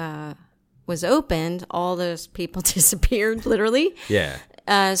was opened, all those people disappeared, literally. Yeah.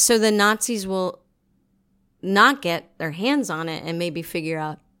 So the Nazis will not get their hands on it and maybe figure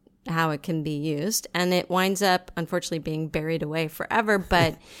out how it can be used. And it winds up, unfortunately, being buried away forever.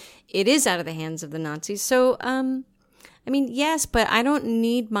 But it is out of the hands of the Nazis. So, yes, but I don't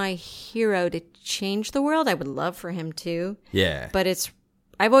need my hero to change the world. I would love for him to. Yeah. But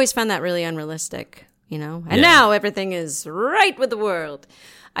I've always found that really unrealistic, And now everything is right with the world.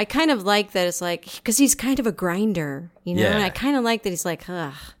 I kind of like that it's like, because he's kind of a grinder, Yeah. And I kind of like that he's like,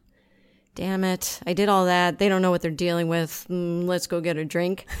 ugh, damn it. I did all that. They don't know what they're dealing with. Let's go get a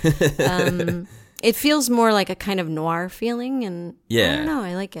drink. It feels more like a kind of noir feeling. And I don't know.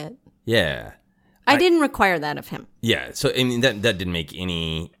 I like it. Yeah. I didn't require that of him. Yeah. So, I mean, that didn't make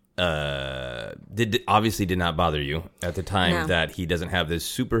any... obviously did not bother you at the time that he doesn't have this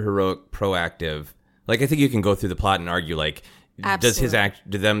super heroic, proactive... Like, I think you can go through the plot and argue, like... Absolutely.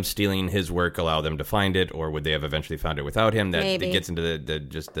 Did them stealing his work allow them to find it, or would they have eventually found it without him? That gets into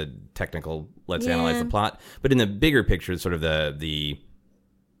the technical. Let's analyze the plot. But in the bigger picture, sort of the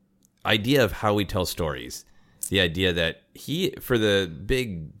idea of how we tell stories, the idea that for the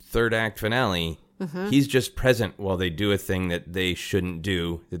big third act finale, he's just present while they do a thing that they shouldn't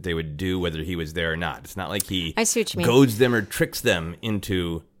do, that they would do whether he was there or not. It's not like he goads them or tricks them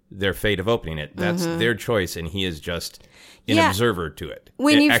into their fate of opening it. That's their choice, and he is just an observer to it.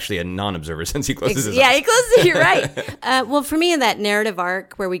 Actually, a non-observer since he closes his eyes. Yeah, he closes it. You're right. Well, for me, in that narrative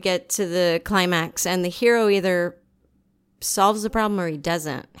arc where we get to the climax and the hero either solves the problem or he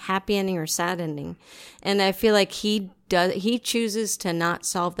doesn't, happy ending or sad ending, and I feel like he chooses to not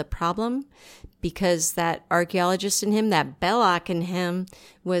solve the problem because that archaeologist in him, that Belloc in him,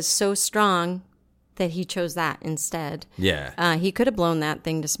 was so strong that he chose that instead. Yeah. He could have blown that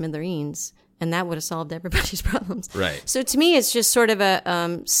thing to smithereens, and that would have solved everybody's problems. Right. So to me, it's just sort of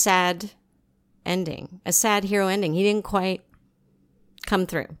a sad ending, a sad hero ending. He didn't quite come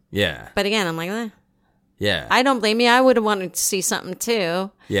through. Yeah. But again, I'm like, yeah. I don't blame you. I would have wanted to see something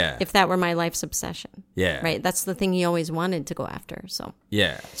too. Yeah. If that were my life's obsession. Yeah. Right. That's the thing he always wanted to go after. So.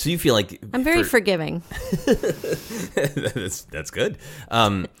 Yeah. So you feel like I'm very forgiving. That's good.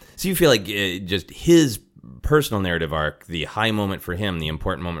 So you feel like just his personal narrative arc, the high moment for him, the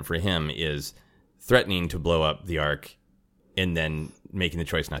important moment for him, is threatening to blow up the ark and then making the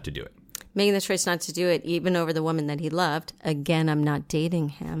choice not to do it. Making the choice not to do it, even over the woman that he loved. Again, I'm not dating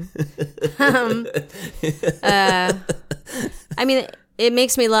him. I mean, it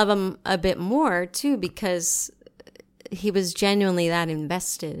makes me love him a bit more, too, because he was genuinely that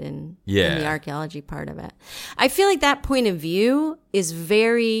invested in the archaeology part of it. I feel like that point of view is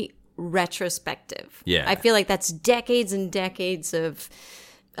very retrospective. Yeah. I feel like that's decades and decades of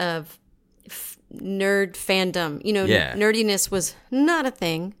nerd fandom. Nerdiness was not a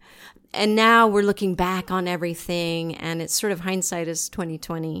thing. And now we're looking back on everything, and it's sort of hindsight is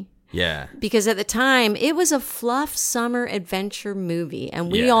 2020. Yeah. Because at the time, it was a fluff summer adventure movie,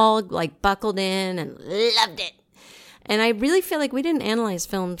 and we all like buckled in and loved it. And I really feel like we didn't analyze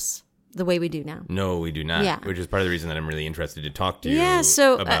films the way we do now. No, we do not. Yeah. Which is part of the reason that I'm really interested to talk to you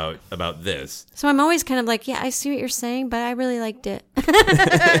about this. So I'm always kind of like, I see what you're saying, but I really liked it.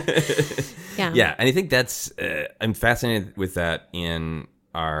 Yeah. Yeah, and I think that's I'm fascinated with that in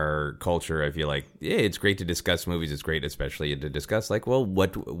our culture. I feel like, it's great to discuss movies. It's great, especially to discuss, like, well,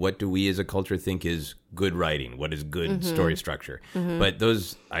 what do we as a culture think is good writing? What is good story structure? But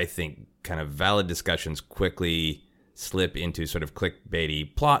those, I think, kind of valid discussions quickly slip into sort of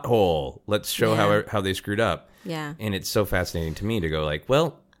clickbaity plot hole. Let's show how they screwed up. Yeah. And it's so fascinating to me to go like,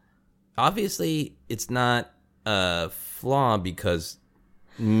 well, obviously it's not a flaw because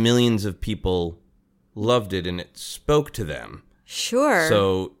millions of people loved it and it spoke to them. Sure.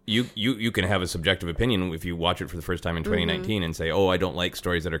 So you can have a subjective opinion if you watch it for the first time in 2019 and say, oh, I don't like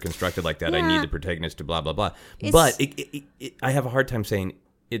stories that are constructed like that. I need the protagonist to blah, blah, blah. But I have a hard time saying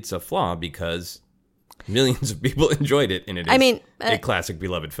it's a flaw because millions of people enjoyed it, and it is a classic,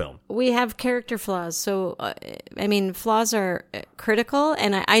 beloved film. We have character flaws. So, flaws are critical,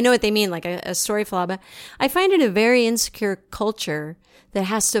 and I know what they mean, like a story flaw, but I find it a very insecure culture that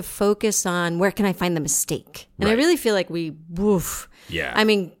has to focus on where can I find the mistake. And I really feel like Yeah.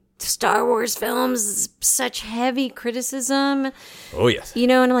 Star Wars films, such heavy criticism. Oh, yes.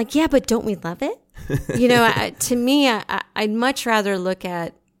 And I'm like, yeah, but don't we love it? To me, I'd much rather look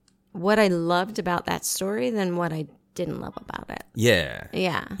at what I loved about that story than what I didn't love about it. Yeah.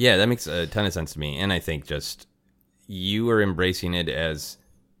 Yeah. Yeah, that makes a ton of sense to me. And I think just you are embracing it as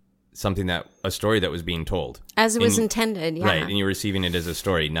something a story that was being told. As it was intended, yeah. Right, and you're receiving it as a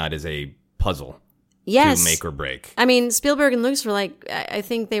story, not as a puzzle. to make or break. I mean, Spielberg and Lucas were like, I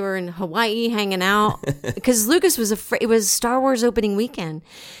think they were in Hawaii hanging out because Lucas was afraid. It was Star Wars opening weekend,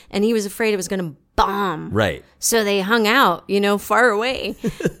 and he was afraid it was going to bomb. Right. So they hung out, far away.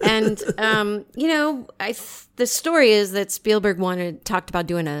 And, the story is that Spielberg talked about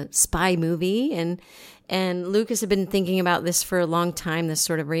doing a spy movie, and Lucas had been thinking about this for a long time, this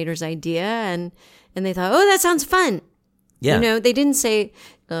sort of Raiders idea, and they thought, oh, that sounds fun. Yeah. They didn't say,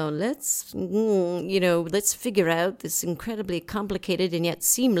 oh, let's figure out this incredibly complicated and yet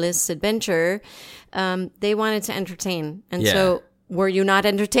seamless adventure. They wanted to entertain. And so were you not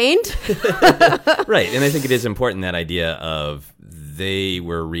entertained? Right. And I think it is important, that idea of they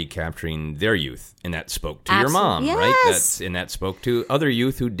were recapturing their youth, and that spoke to your mom, right? And that spoke to other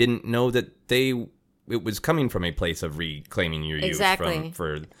youth who didn't know that it was coming from a place of reclaiming your youth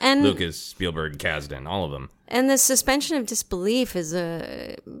for Lucas, Spielberg, Kasdan, all of them. And the suspension of disbelief is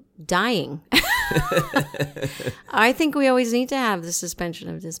dying. I think we always need to have the suspension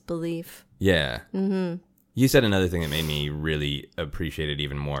of disbelief. Yeah. Mm-hmm. You said another thing that made me really appreciate it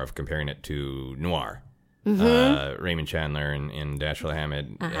even more, of comparing it to noir. Mm-hmm. Raymond Chandler and Dashiell Hammett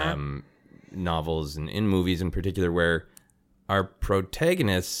novels, and in movies in particular, where our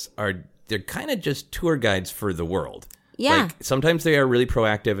protagonists they're kind of just tour guides for the world. Yeah. Like, sometimes they are really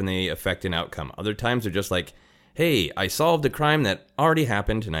proactive and they affect an outcome. Other times they're just like, hey, I solved a crime that already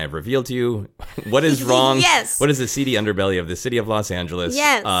happened, and I have revealed to you what is wrong. Yes. What is the seedy underbelly of the city of Los Angeles?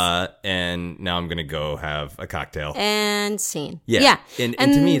 Yes. And now I'm going to go have a cocktail. And scene. Yeah. And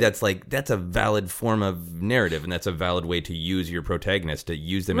to me, that's a valid form of narrative, and that's a valid way to use your protagonist, to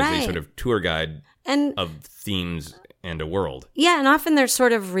use them as a sort of tour guide of themes and a world. Yeah, and often they're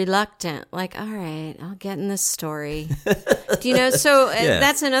sort of reluctant, like, all right, I'll get in this story. So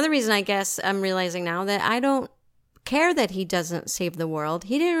that's another reason, I guess, I'm realizing now that I don't care that he doesn't save the world.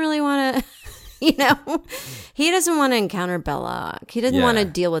 He didn't really want to, he doesn't want to encounter Belloc. He doesn't want to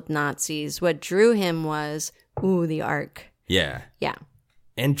deal with Nazis. What drew him was, the Ark. Yeah. Yeah.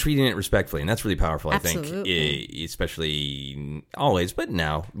 And treating it respectfully. And that's really powerful, Absolutely. I think, especially always, but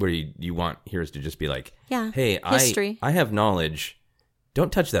now, where you want heroes to just be like, hey, history. I have knowledge.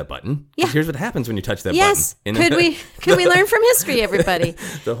 Don't touch that button. Yeah. Here's what happens when you touch that yes. button. Could we learn from history, everybody?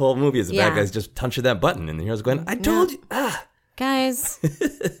 The whole movie is the bad guys just touching that button, and the heroes going, I told you. Guys.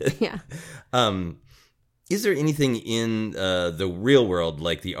 Yeah. Is there anything in the real world,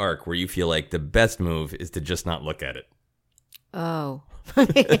 like the Ark, where you feel like the best move is to just not look at it? Oh.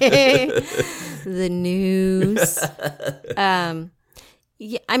 The news.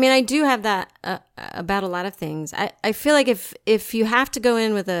 Yeah, I mean, I do have that about a lot of things. I feel like if you have to go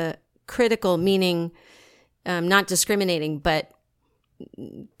in with a critical, meaning not discriminating, but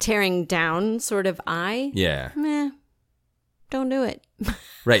tearing down sort of eye, don't do it.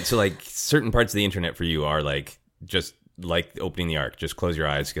 Right. So, like, certain parts of the internet for you are like just like opening the Ark. Just close your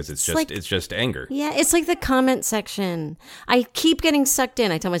eyes, because it's just anger. Yeah, it's like the comment section. I keep getting sucked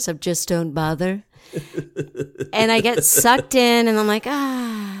in. I tell myself, just don't bother. And I get sucked in, and I'm like,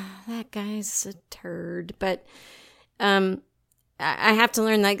 that guy's a turd. But I have to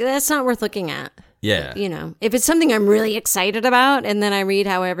learn, like, that's not worth looking at. Yeah. If it's something I'm really excited about, and then I read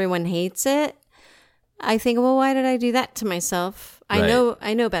how everyone hates it, I think, well, why did I do that to myself? Right.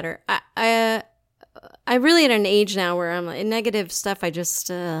 I know better. I really at an age now where I'm like, negative stuff, I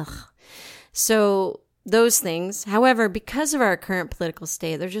just, So those things. However, because of our current political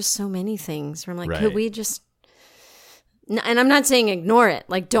state, there's just so many things where I'm like, could we just, and I'm not saying ignore it,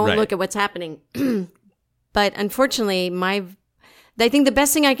 like don't look at what's happening. But unfortunately, I think the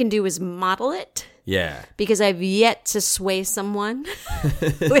best thing I can do is model it. Yeah. Because I've yet to sway someone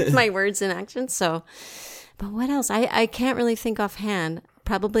with my words and actions. So, but what else? I can't really think offhand.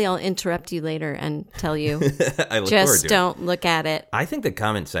 Probably I'll interrupt you later and tell you. I look just don't look at it. I think the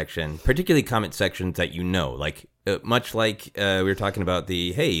comment section, particularly comment sections that like much like we were talking about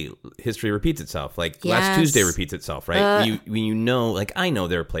hey, history repeats itself. Like last Tuesday repeats itself, right? When like I know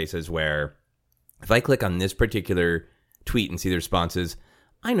there are places where if I click on this particular tweet and see the responses,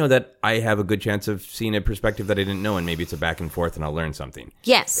 I know that I have a good chance of seeing a perspective that I didn't know, and maybe it's a back and forth and I'll learn something.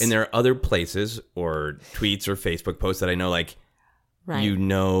 Yes. And there are other places or tweets or Facebook posts that I know, like,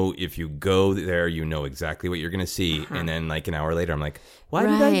 if you go there, exactly what you're going to see. And then like an hour later, I'm like, why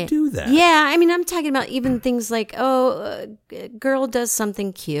did I do that? Yeah. I mean, I'm talking about even things like, a girl does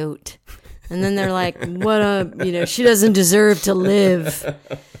something cute. And then they're like, she doesn't deserve to live.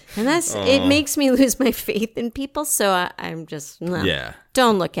 And it makes me lose my faith in people. So I'm just,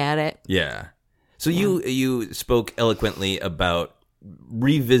 don't look at it. Yeah. So you spoke eloquently about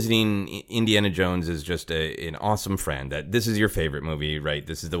revisiting Indiana Jones is just an awesome friend. That this is your favorite movie, right?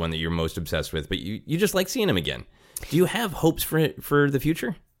 This is the one that you're most obsessed with, but you just like seeing him again. Do you have hopes for the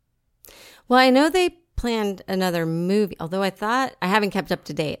future? Well, I know they planned another movie, although I haven't kept up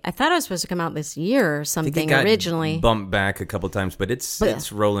to date. I thought it was supposed to come out this year or something. I think it got originally bumped back a couple times, but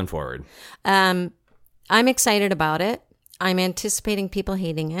it's rolling forward. I'm excited about it. I'm anticipating people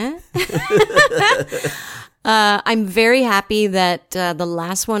hating it. I'm very happy that the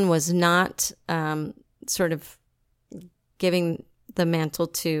last one was not sort of giving the mantle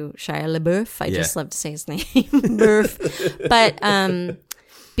to Shia LaBeouf. I just love to say his name, Burf. But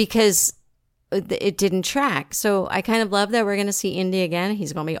because it didn't track. So I kind of love that we're going to see Indy again.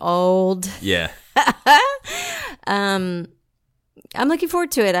 He's going to be old. Yeah. I'm looking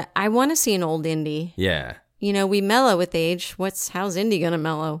forward to it. I want to see an old Indy. Yeah. You know, we mellow with age. How's Indy going to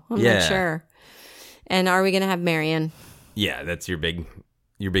mellow? I'm not sure. And are we going to have Marion? Yeah, that's your big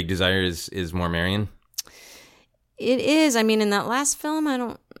desire is more Marion? It is. I mean, in that last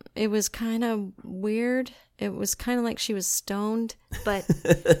film, it was kind of weird. It was kind of like she was stoned, but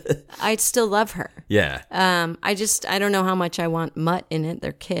I'd still love her. Yeah. I don't know how much I want Mutt in it,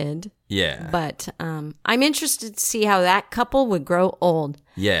 their kid. Yeah. But I'm interested to see how that couple would grow old.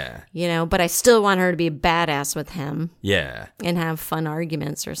 Yeah. You know, but I still want her to be a badass with him. Yeah. And have fun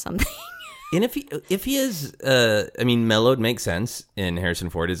arguments or something. And if he is, mellowed makes sense. And Harrison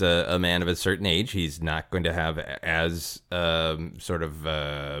Ford is a man of a certain age. He's not going to have as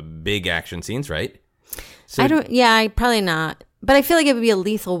big action scenes, right? So, I probably not. But I feel like it would be a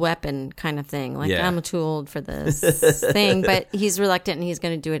Lethal Weapon kind of thing. Like, I'm too old for this thing. But he's reluctant and he's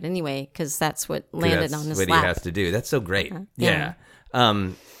going to do it anyway because that's what landed on his lap. That's what he has to do. That's so great. Yeah.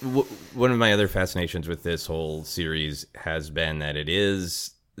 One of my other fascinations with this whole series has been that it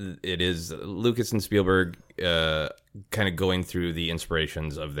is Lucas and Spielberg kind of going through the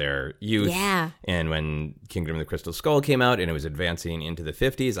inspirations of their youth. Yeah. And when Kingdom of the Crystal Skull came out and it was advancing into the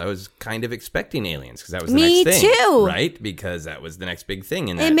 50s, I was kind of expecting aliens because that was the next thing. Me too. Right? Because that was the next big thing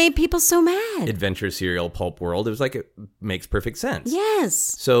in that. It made people so mad. Adventure serial pulp world. It was like, it makes perfect sense. Yes.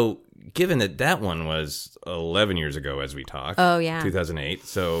 So given that one was 11 years ago as we talk. Oh, yeah. 2008.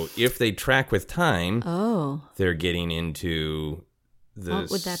 So if they track with time, they're getting into the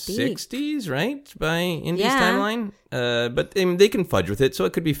what would that be? 60s, right? By Indy's timeline. But they can fudge with it, so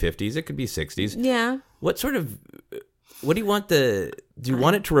it could be 50s, it could be 60s. Yeah. What do you want do you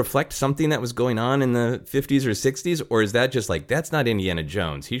want it to reflect something that was going on in the 50s or 60s, or is that just like, that's not Indiana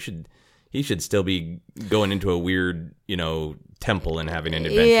Jones? He should still be going into a weird, temple and having an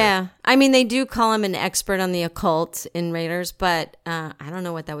adventure. Yeah. I mean, they do call him an expert on the occult in Raiders, but I don't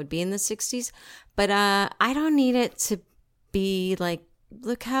know what that would be in the 60s. But I don't need it to be like,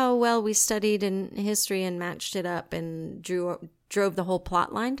 look how well we studied in history and matched it up and drove the whole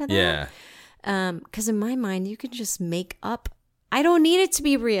plot line to that. Yeah. Because in my mind, you could just make up. I don't need it to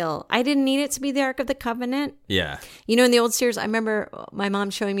be real. I didn't need it to be the Ark of the Covenant. Yeah. You know, in the old series, I remember my mom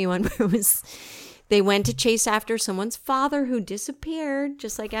showing me one where they went to chase after someone's father who disappeared,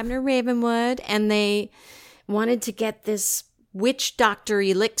 just like Abner Ravenwood, and they wanted to get this witch doctor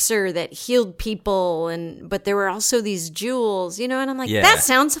elixir that healed people, but there were also these jewels, and I'm like, that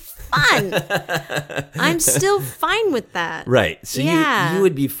sounds fun. I'm still fine with that. Right. So you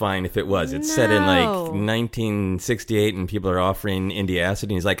would be fine if it was. It's set in like 1968 and people are offering Indy acid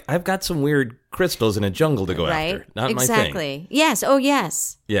and he's like, I've got some weird crystals in a jungle to go after. Not my thing. Exactly. Yes. Oh,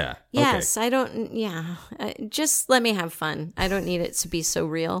 yes. Yeah. Yes. Okay. I don't. Yeah. Just let me have fun. I don't need it to be so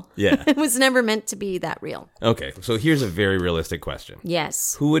real. Yeah. It was never meant to be that real. Okay. So here's a very realistic question.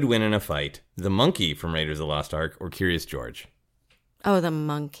 Yes. Who would win in a fight? The monkey from Raiders of the Lost Ark or Curious George? Oh, the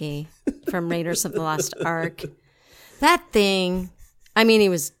monkey from Raiders of the Lost Ark. That thing. I mean, he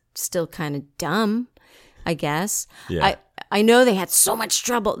was still kind of dumb, I guess. Yeah. I know they had so much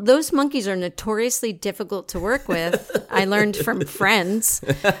trouble. Those monkeys are notoriously difficult to work with. I learned from friends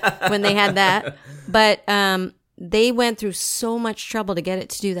when they had that. But they went through so much trouble to get it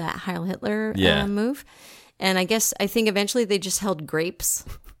to do that Heil Hitler move. And I think eventually they just held grapes.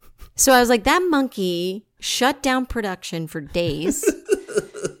 So I was like, that monkey shut down production for days,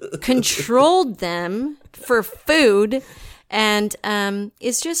 controlled them for food, and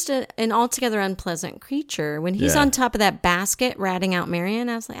is just an altogether unpleasant creature. When he's on top of that basket ratting out Marion,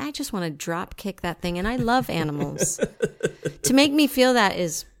 I was like, I just want to drop kick that thing. And I love animals. To make me feel that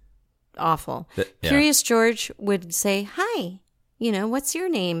is awful. Curious George would say, hi, what's your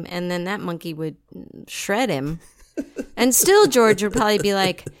name? And then that monkey would shred him. And still George would probably be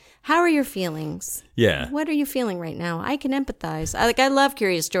like, how are your feelings? Yeah. What are you feeling right now? I can empathize. I love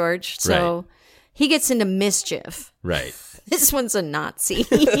Curious George. So he gets into mischief. Right. This one's a Nazi.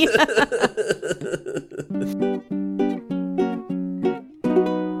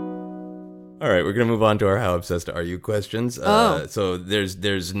 All right, we're going to move on to our How Obsessed Are You questions. So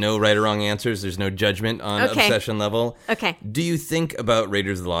there's no right or wrong answers. There's no judgment on obsession level. Okay. Do you think about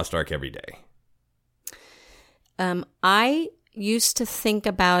Raiders of the Lost Ark every day? I used to think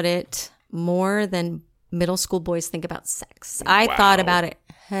about it more than middle school boys think about sex. I thought about it.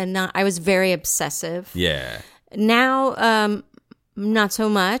 I was very obsessive. Yeah. Now, not so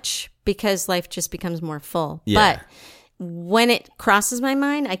much because life just becomes more full. Yeah. But when it crosses my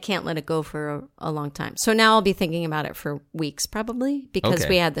mind, I can't let it go for a long time. So now I'll be thinking about it for weeks probably because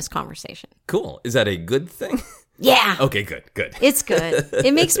we had this conversation. Cool. Is that a good thing? Yeah. Okay, good. It's good.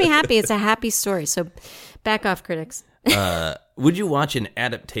 It makes me happy. It's a happy story. So back off, critics. Would you watch an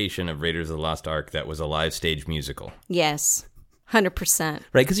adaptation of Raiders of the Lost Ark that was a live stage musical? Yes. 100%. Right,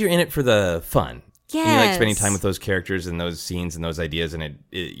 because you're in it for the fun. Yes. And you like spending time with those characters and those scenes and those ideas, and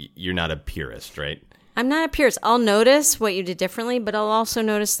you're not a purist, right? I'm not a purist. I'll notice what you did differently, but I'll also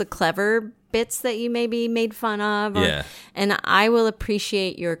notice the clever bits that you maybe made fun of. And I will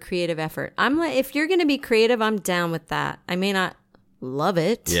appreciate your creative effort. I'm like, if you're going to be creative, I'm down with that. I may not love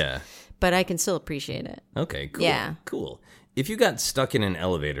it, but I can still appreciate it. Okay, cool. Yeah. Cool. If you got stuck in an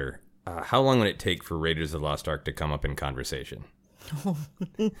elevator, how long would it take for Raiders of the Lost Ark to come up in conversation?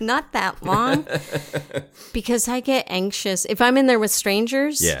 Not that long, because I get anxious. If I'm in there with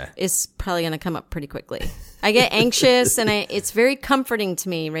strangers, it's probably going to come up pretty quickly. I get anxious, and it's very comforting to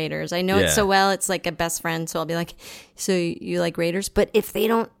me, Raiders. I know it so well. It's like a best friend, so I'll be like, so you like Raiders? But if they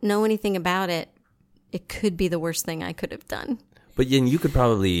don't know anything about it, it could be the worst thing I could have done. But then you could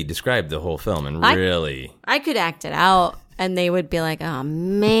probably describe the whole film and really... I could act it out. And they would be like, oh,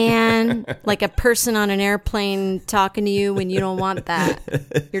 man, like a person on an airplane talking to you when you don't want that.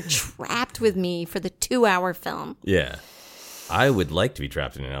 You're trapped with me for the 2-hour film. Yeah. I would like to be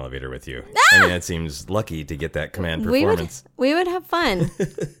trapped in an elevator with you. I mean, that seems lucky to get that command performance. We would have fun.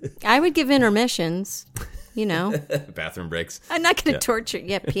 I would give intermissions, you know. Bathroom breaks. I'm not going to torture you.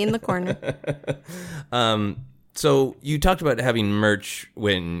 Yeah, pee in the corner. So you talked about having merch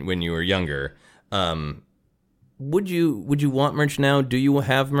when you were younger. Would you want merch now? Do you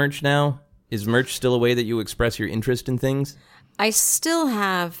have merch now? Is merch still a way that you express your interest in things? I still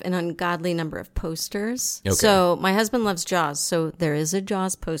have an ungodly number of posters. Okay. So my husband loves Jaws. So there is a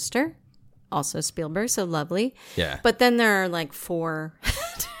Jaws poster. Also Spielberg, so lovely. Yeah. But then there are like 4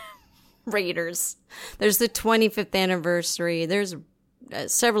 Raiders. There's the 25th anniversary. There's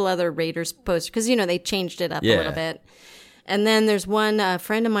several other Raiders posters because, they changed it up a little bit. And then there's one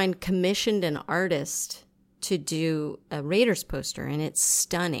friend of mine commissioned an artist to do a Raiders poster, and it's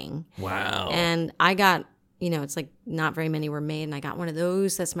stunning. Wow. And I got, it's like not very many were made, and I got one of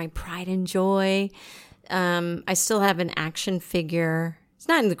those. That's my pride and joy. I still have an action figure. It's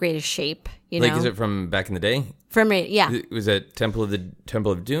not in the greatest shape, Like, is it from back in the day? Yeah. Was it Temple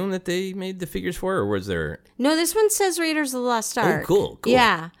of Doom that they made the figures for, or was there... No, this one says Raiders of the Lost Ark. Oh, cool.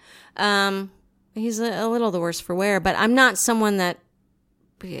 Yeah. He's a little the worse for wear, but I'm not someone that,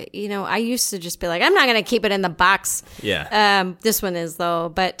 I used to just be like, I'm not going to keep it in the box. Yeah. This one is, though.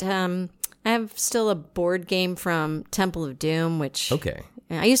 But I have still a board game from Temple of Doom, which... Okay.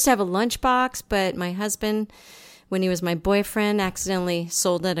 I used to have a lunchbox, but my husband, when he was my boyfriend, accidentally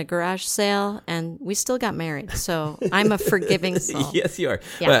sold at a garage sale, and we still got married. So I'm a forgiving soul. Yes, you are.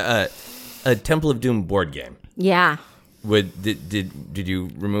 Yeah. A Temple of Doom board game. Yeah. Did you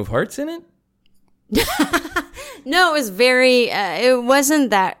remove hearts in it? No, it was very, it wasn't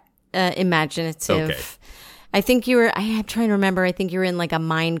that imaginative. Okay. I think I'm trying to remember, I think you were in like a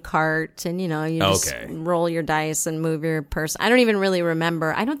mine cart and, you just roll your dice and move your person. I don't even really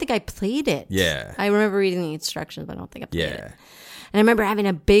remember. I don't think I played it. Yeah. I remember reading the instructions, but I don't think I played it. And I remember having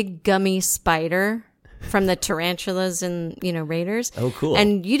a big gummy spider from the tarantulas and, Raiders. Oh, cool.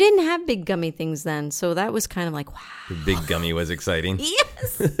 And you didn't have big gummy things then, so that was kind of like, wow. The big gummy was exciting.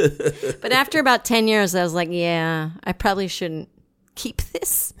 Yes. But after about 10 years, I was like, yeah, I probably shouldn't keep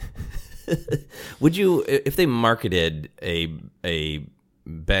this. Would you, if they marketed a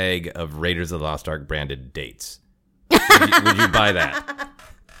bag of Raiders of the Lost Ark branded dates, would you buy that?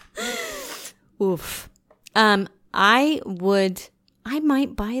 Oof. I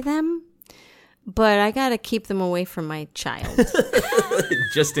might buy them, but I got to keep them away from my child.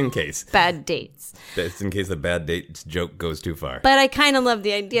 Just in case. Bad dates. Just in case the bad dates joke goes too far. But I kind of love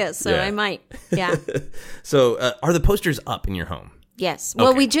the idea, so I might. Yeah. So are the posters up in your home? Yes.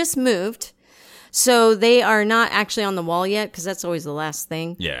 Well, we just moved, so they are not actually on the wall yet, because that's always the last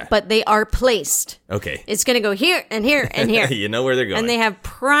thing. Yeah. But they are placed. Okay. It's going to go here and here and here. You know where they're going. And they have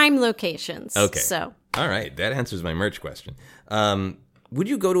prime locations. Okay. So All right, that answers my merch question. Would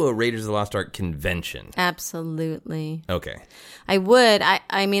you go to a Raiders of the Lost Ark convention? Absolutely. Okay. I would.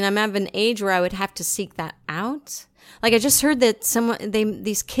 I mean, I'm of an age where I would have to seek that out. Like, I just heard that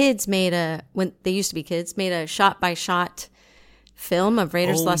these kids when they used to be kids, made a shot-by-shot film of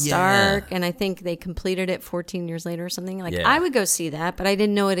Raiders Lost Ark, and I think they completed it 14 years later or something. Like, I would go see that, but I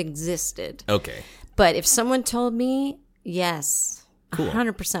didn't know it existed. Okay. But if someone told me, yes, cool.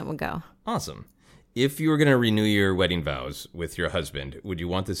 100% would go. Awesome. If you were going to renew your wedding vows with your husband, would you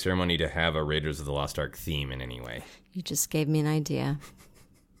want the ceremony to have a Raiders of the Lost Ark theme in any way? You just gave me an idea.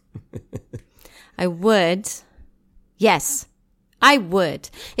 I would. Yes, I would.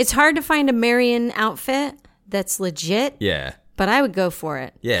 It's hard to find a Marion outfit that's legit. Yeah. But I would go for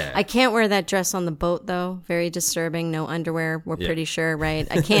it. Yeah. I can't wear that dress on the boat, though. Very disturbing. No underwear. We're pretty sure, right?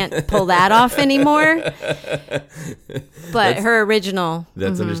 I can't pull that off anymore. But her original.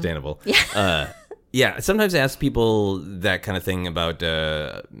 That's understandable. Yeah. Yeah, sometimes I ask people that kind of thing about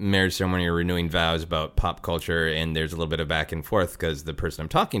marriage ceremony or renewing vows about pop culture, and there's a little bit of back and forth because the person I'm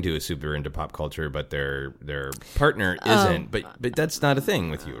talking to is super into pop culture, but their partner isn't. But that's not a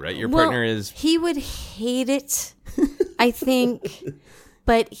thing with you, right? Your partner is... He would hate it, I think,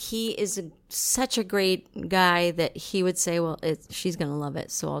 but he is such a great guy that he would say, well, she's going to love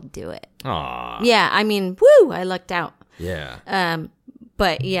it, so I'll do it. Aww. Yeah, I mean, woo, I lucked out. Yeah.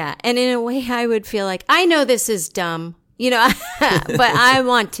 But yeah, and in a way I would feel like, I know this is dumb, but I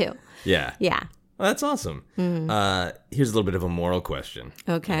want to. Yeah. Yeah. Well, that's awesome. Mm-hmm. Here's a little bit of a moral question.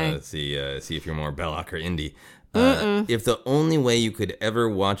 Okay. See if you're more Belloc or Indy. If the only way you could ever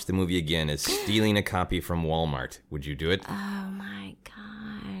watch the movie again is stealing a copy from Walmart, would you do it? Oh my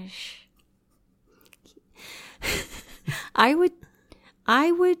gosh. I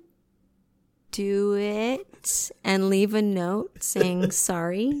would do it and leave a note saying,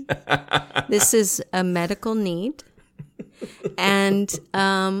 sorry, this is a medical need. And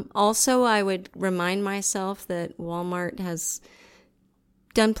also I would remind myself that Walmart has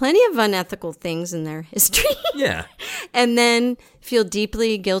done plenty of unethical things in their history. Yeah. And then feel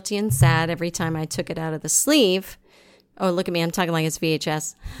deeply guilty and sad every time I took it out of the sleeve. Oh, look at me. I'm talking like it's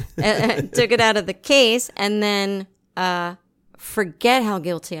VHS. Took it out of the case and then forget how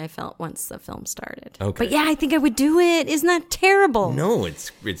guilty I felt once the film started. Okay. But yeah, I think I would do it. Isn't that terrible? No,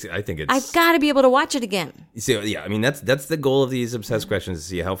 it's. I think it's. I've got to be able to watch it again. So yeah, I mean that's the goal of these obsessed questions, to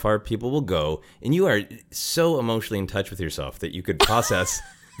see how far people will go. And you are so emotionally in touch with yourself that you could process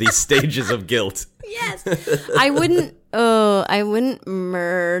these stages of guilt. Yes. I wouldn't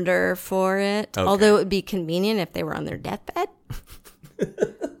murder for it. Okay. Although it would be convenient if they were on their deathbed.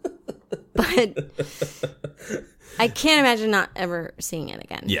 But I can't imagine not ever seeing it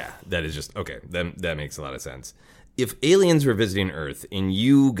again. Yeah, that is just, okay, that makes a lot of sense. If aliens were visiting Earth and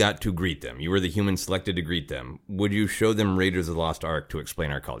you got to greet them, you were the human selected to greet them, would you show them Raiders of the Lost Ark to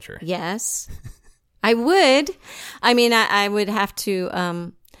explain our culture? Yes, I would. I mean, I would have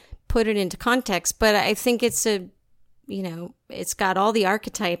to put it into context, but I think it's it's got all the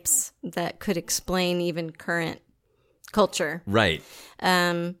archetypes that could explain even current culture. Right.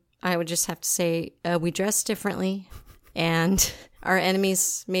 I would just have to say we dress differently and our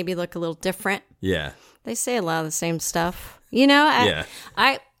enemies maybe look a little different. Yeah. They say a lot of the same stuff.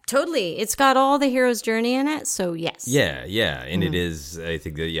 I totally. It's got all the hero's journey in it, so yes. Yeah. And it is, I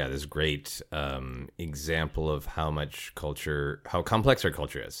think that, this great example of how complex our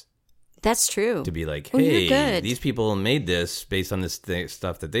culture is. That's true. To be like, hey, these people made this based on this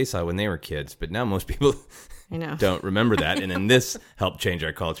stuff that they saw when they were kids, but now most people... I know. Don't remember that, and then this helped change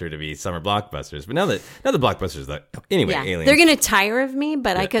our culture to be summer blockbusters. But now the blockbusters, anyway, aliens. They're gonna tire of me,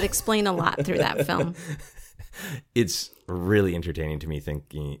 but I could explain a lot through that film. It's really entertaining to me.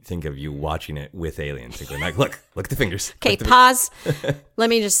 Think of you watching it with aliens, and going like, look at the fingers. Okay, pause. Let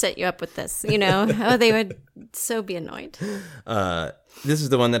me just set you up with this. They would so be annoyed. This is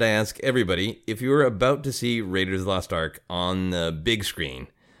the one that I ask everybody: if you were about to see Raiders of the Lost Ark on the big screen,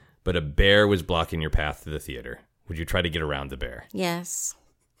 but a bear was blocking your path to the theater, would you try to get around the bear? Yes.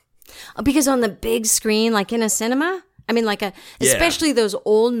 Because on the big screen, like in a cinema, I mean, especially those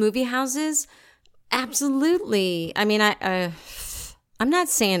old movie houses, absolutely. I mean, I'm not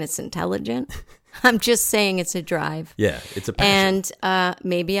saying it's intelligent. I'm just saying it's a drive. Yeah, it's a passion. And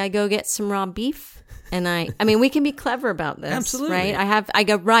maybe I go get some raw beef. And I mean, we can be clever about this. Absolutely. Right? I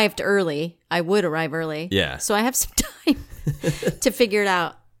arrived early. I would arrive early. Yeah. So I have some time to figure it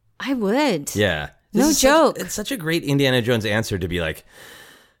out. I would. Yeah. No joke. It's such a great Indiana Jones answer to be like,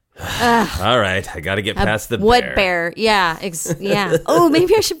 All right, I got to get past the wood bear. Yeah, yeah. Oh,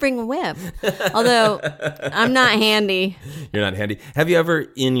 maybe I should bring a whip. Although I'm not handy. You're not handy. Have you ever,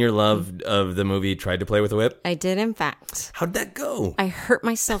 in your love of the movie, tried to play with a whip? I did, in fact. How'd that go? I hurt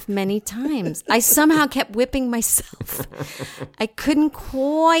myself many times. I somehow kept whipping myself. I couldn't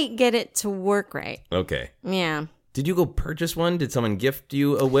quite get it to work right. Okay. Yeah. Did you go purchase one? Did someone gift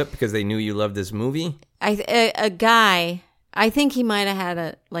you a whip because they knew you loved this movie? A guy. I think he might have had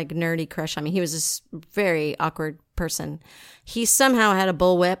a nerdy crush on me. He was this very awkward person. He somehow had a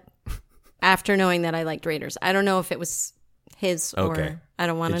bullwhip after knowing that I liked Raiders. I don't know if it was his or I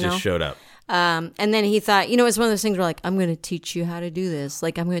don't want to know. It just showed up. And then he thought, it was one of those things where I'm going to teach you how to do this.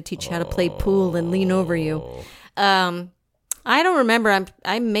 I'm going to teach you how to play pool and lean over you. I don't remember.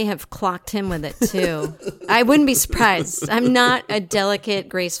 I may have clocked him with it too. I wouldn't be surprised. I'm not a delicate,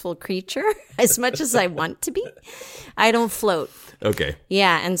 graceful creature as much as I want to be. I don't float. Okay.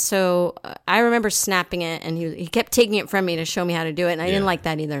 Yeah, and so I remember snapping it, and he kept taking it from me to show me how to do it, and I didn't like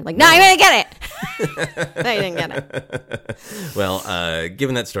that either. No, I didn't get it. I didn't get it. Well,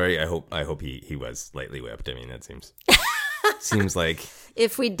 given that story, I hope he was lightly whipped. I mean, that seems like.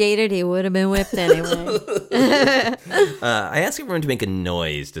 If we dated, he would have been whipped anyway. I ask everyone to make a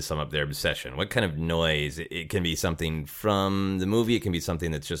noise to sum up their obsession. What kind of noise? It can be something from the movie. It can be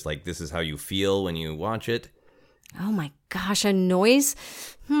something that's just this is how you feel when you watch it. Oh my gosh, a noise?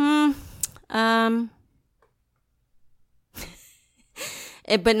 But not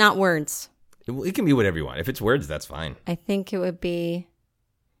words. It can be whatever you want. If it's words, that's fine. I think it would be...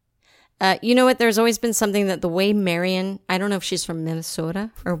 you know what? There's always been something that the way Marion, I don't know if she's from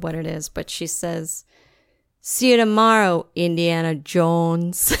Minnesota or what it is, but she says, "See you tomorrow, Indiana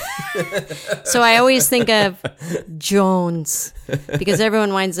Jones." So I always think of Jones because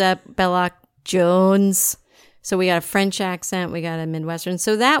everyone winds up Belloc Jones. So we got a French accent, we got a Midwestern.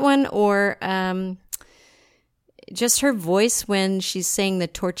 So that one, or just her voice when she's saying the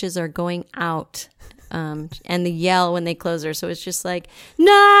torches are going out. And the yell when they close her. So it's just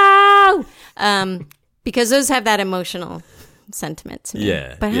no! Because those have that emotional sentiment to me.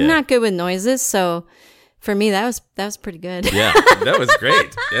 Yeah. But I'm not good with noises, so for me, that was pretty good. Yeah, that was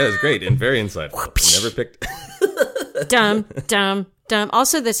great. Yeah, it was great and very insightful. Never picked... Dum, dum, dum.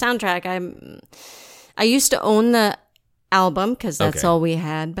 Also, the soundtrack, I used to own the album because that's all we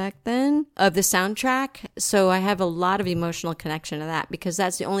had back then of the soundtrack, so I have a lot of emotional connection to that because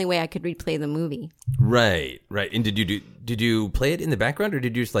that's the only way I could replay the movie. Right. And did you play it in the background, or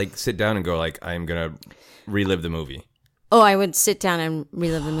did you just sit down and go I'm gonna relive the movie? Oh, I would sit down and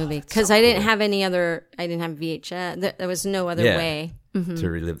relive the movie because I didn't have any other. I didn't have VHS. There was no other way to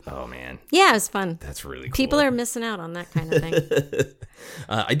relive. Oh man, yeah, it was fun. That's really cool. People are missing out on that kind of thing.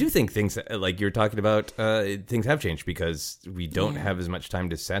 I do think things like you're talking about, things have changed because we don't have as much time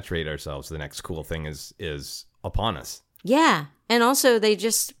to saturate ourselves. The next cool thing is upon us. Yeah, and also they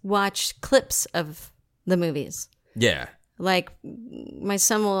just watch clips of the movies. Yeah, my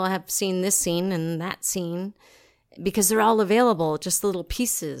son will have seen this scene and that scene. Because they're all available, just little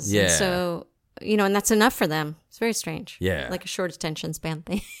pieces. Yeah. And so, and that's enough for them. It's very strange. Yeah. Like a short attention span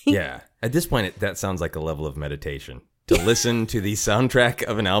thing. Yeah. At this point, that sounds like a level of meditation. To listen to the soundtrack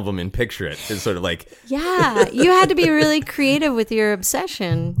of an album and picture it is sort of Yeah. You had to be really creative with your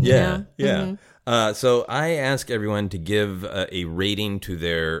obsession. Yeah. Mm-hmm. So I ask everyone to give a rating to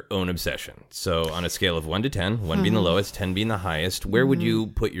their own obsession. So on a scale of 1 to 10, 1 being the lowest, 10 being the highest, where would you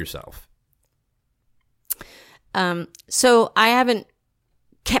put yourself? So I haven't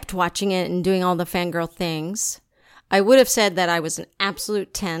kept watching it and doing all the fangirl things. I would have said that I was an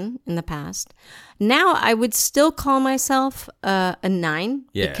absolute 10 in the past. Now I would still call myself a 9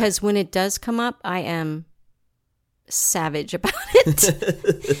 because when it does come up, I am savage about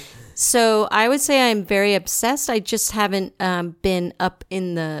it. So I would say I'm very obsessed. I just haven't been up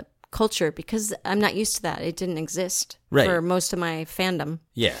in the culture because I'm not used to that. It didn't exist for most of my fandom.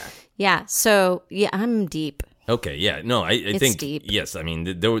 Yeah. Yeah. So I'm deep. Okay, yeah. No, I think, deep. Yes, I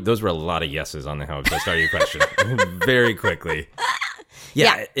mean, those were a lot of yeses on the how obsessed are you question very quickly.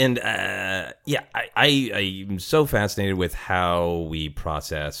 Yeah. And I'm so fascinated with how we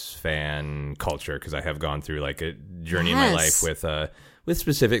process fan culture because I have gone through a journey in my life with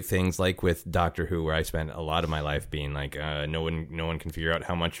specific things, like with Doctor Who, where I spent a lot of my life being no one can figure out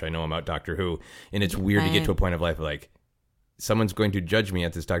how much I know about Doctor Who, and it's weird to get to a point of life someone's going to judge me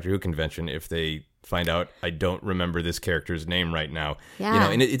at this Doctor Who convention if they find out I don't remember this character's name right now. Yeah.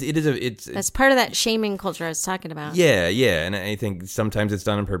 And it's that's part of that shaming culture I was talking about. Yeah. And I think sometimes it's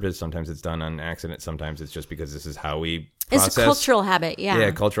done on purpose, sometimes it's done on accident, sometimes it's just because this is how we process. It's a cultural habit, yeah. Yeah,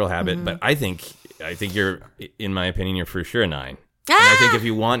 cultural habit. Mm-hmm. But I think you're, in my opinion, you're for sure a 9. And I think if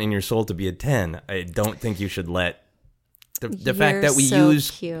you want in your soul to be a 10, I don't think you should let the fact that we use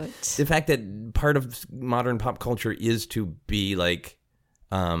cute. The fact that part of modern pop culture is to be like,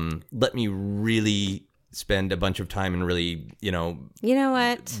 let me really spend a bunch of time and really, you know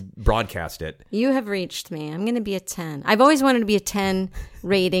what, broadcast it. You have reached me. I'm going to be a 10. I've always wanted to be a 10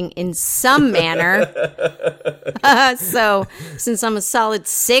 rating in some manner. So since I'm a solid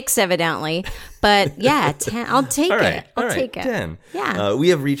 6, evidently, but yeah, 10. I'll take it. I'll take it. 10. Yeah. We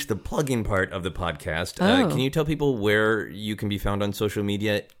have reached the plugging part of the podcast. Can you tell people where you can be found on social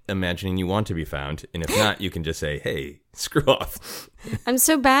media, imagining you want to be found? And if not, you can just say, hey, screw off. I'm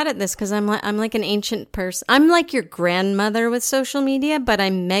so bad at this because I'm like an ancient person. I'm like your grandmother with social media, but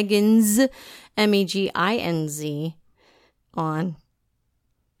I'm Megan's, Meginz on.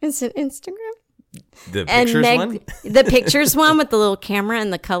 Is it Instagram? The pictures one? The pictures one with the little camera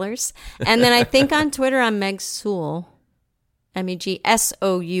and the colors. And then I think on Twitter I'm Meg Soule.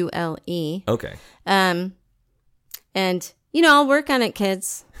 Megsoule. Okay. And, I'll work on it,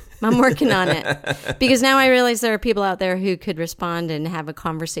 kids. I'm working on it. Because now I realize there are people out there who could respond and have a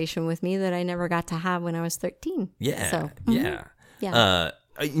conversation with me that I never got to have when I was 13. Yeah. So, yeah.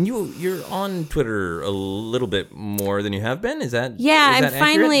 You're on Twitter a little bit more than you have been. Is that I'm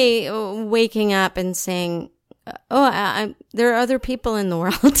finally waking up and saying, there are other people in the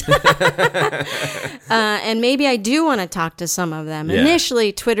world. And maybe I do want to talk to some of them. Yeah.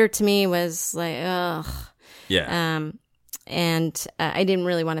 Initially, Twitter to me was like, ugh. Yeah. And I didn't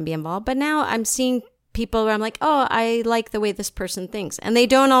really want to be involved. But now I'm seeing people where I'm like, oh, I like the way this person thinks. And they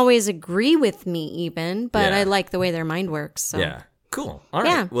don't always agree with me even, but I like the way their mind works. So. Yeah. Cool. All right.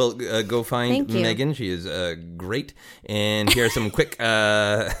 Yeah. Well, go find Megan. She is great. And here are some quick...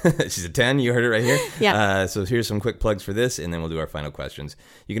 she's a 10. You heard it right here. Yeah. So here's some quick plugs for this, and then we'll do our final questions.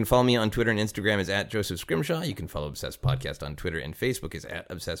 You can follow me on Twitter and Instagram is @Joseph Scrimshaw. You can follow Obsessed Podcast on Twitter and Facebook is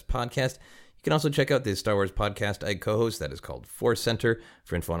 @Obsessed Podcast. You can also check out the Star Wars podcast I co-host that is called Force Center.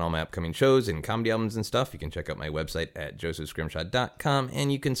 For info on all my upcoming shows and comedy albums and stuff, you can check out my website at josephscrimshaw.com,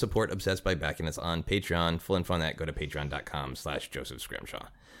 and you can support Obsessed by backing us on Patreon. Full info on that, go to patreon.com/Joseph Scrimshaw.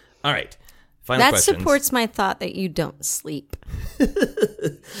 All right. Final questions. That supports my thought that you don't sleep.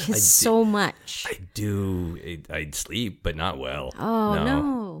 So much. I do. I sleep, but not well.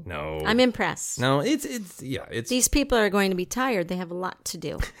 Oh, no. I'm impressed. No, it's. These people are going to be tired. They have a lot to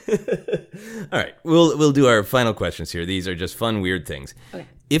do. All right. We'll do our final questions here. These are just fun, weird things. Okay.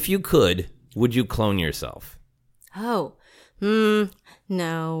 If you could, would you clone yourself? Oh.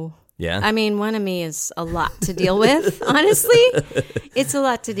 No. Yeah. I mean, one of me is a lot to deal with, honestly. It's a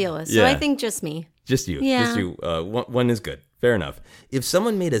lot to deal with. So I think just me. Just you. Yeah. Just you. One is good. Fair enough. If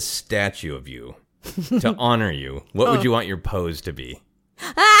someone made a statue of you to honor you, what would you want your pose to be?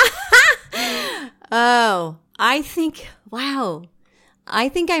 I think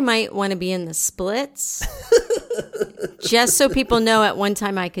I might want to be in the splits. Just so people know at one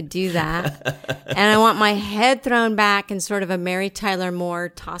time I could do that. And I want my head thrown back and sort of a Mary Tyler Moore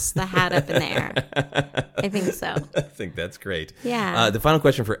toss the hat up in the air. I think so. I think that's great. Yeah. The final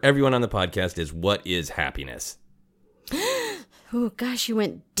question for everyone on the podcast is, what is happiness? Oh, gosh, you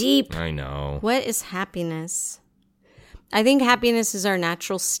went deep. I know. What is happiness? I think happiness is our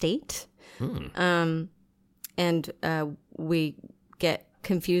natural state. And we get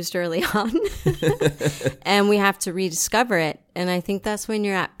confused early on and we have to rediscover it. And I think that's when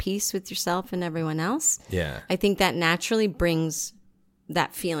you're at peace with yourself and everyone else. Yeah. I think that naturally brings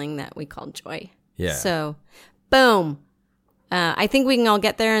that feeling that we call joy. Yeah. So, boom. I think we can all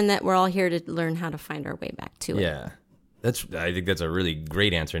get there, and that we're all here to learn how to find our way back to it. Yeah. I think that's a really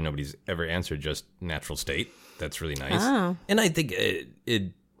great answer. Nobody's ever answered just natural state. That's really nice. Oh. And I think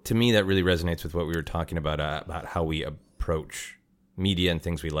it to me, that really resonates with what we were talking about how we approach media and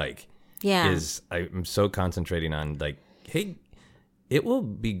things we like. Yeah. I'm so concentrating on like, hey, it will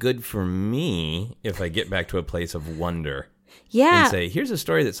be good for me if I get back to a place of wonder. Yeah. And say, here's a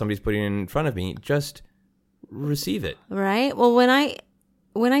story that somebody's putting in front of me. Just receive it. Right. Well, when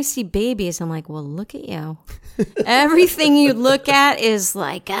I see babies, I'm like, well, look at you. Everything you look at is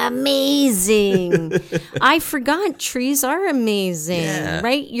like amazing. I forgot trees are amazing,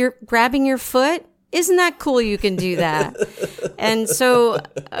 right? You're grabbing your foot. Isn't that cool? You can do that. And so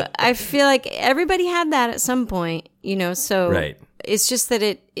I feel like everybody had that at some point, so right. It's just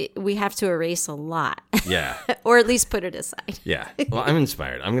that we have to erase a lot. Yeah. Or at least put it aside. Yeah. Well, I'm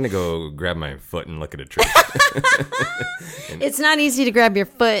inspired. I'm going to go grab my foot and look at a tree. It's not easy to grab your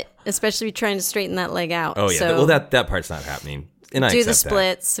foot, especially trying to straighten that leg out. Oh, yeah. So well, that part's not happening. And I do the accept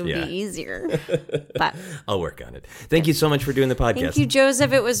splits. that. It would be easier. But I'll work on it. Thank you so much for doing the podcast. Thank you,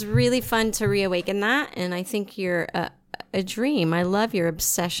 Joseph. It was really fun to reawaken that. And I think you're a dream. I love your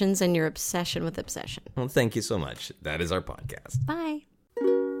obsessions and your obsession with obsession. Well, thank you so much. That is our podcast. Bye.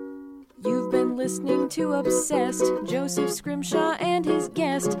 You've been listening to Obsessed. Joseph Scrimshaw and his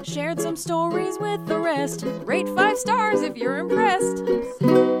guest shared some stories with the rest. Rate 5 stars if you're impressed.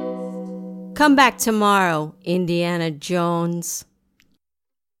 Come back tomorrow, Indiana Jones.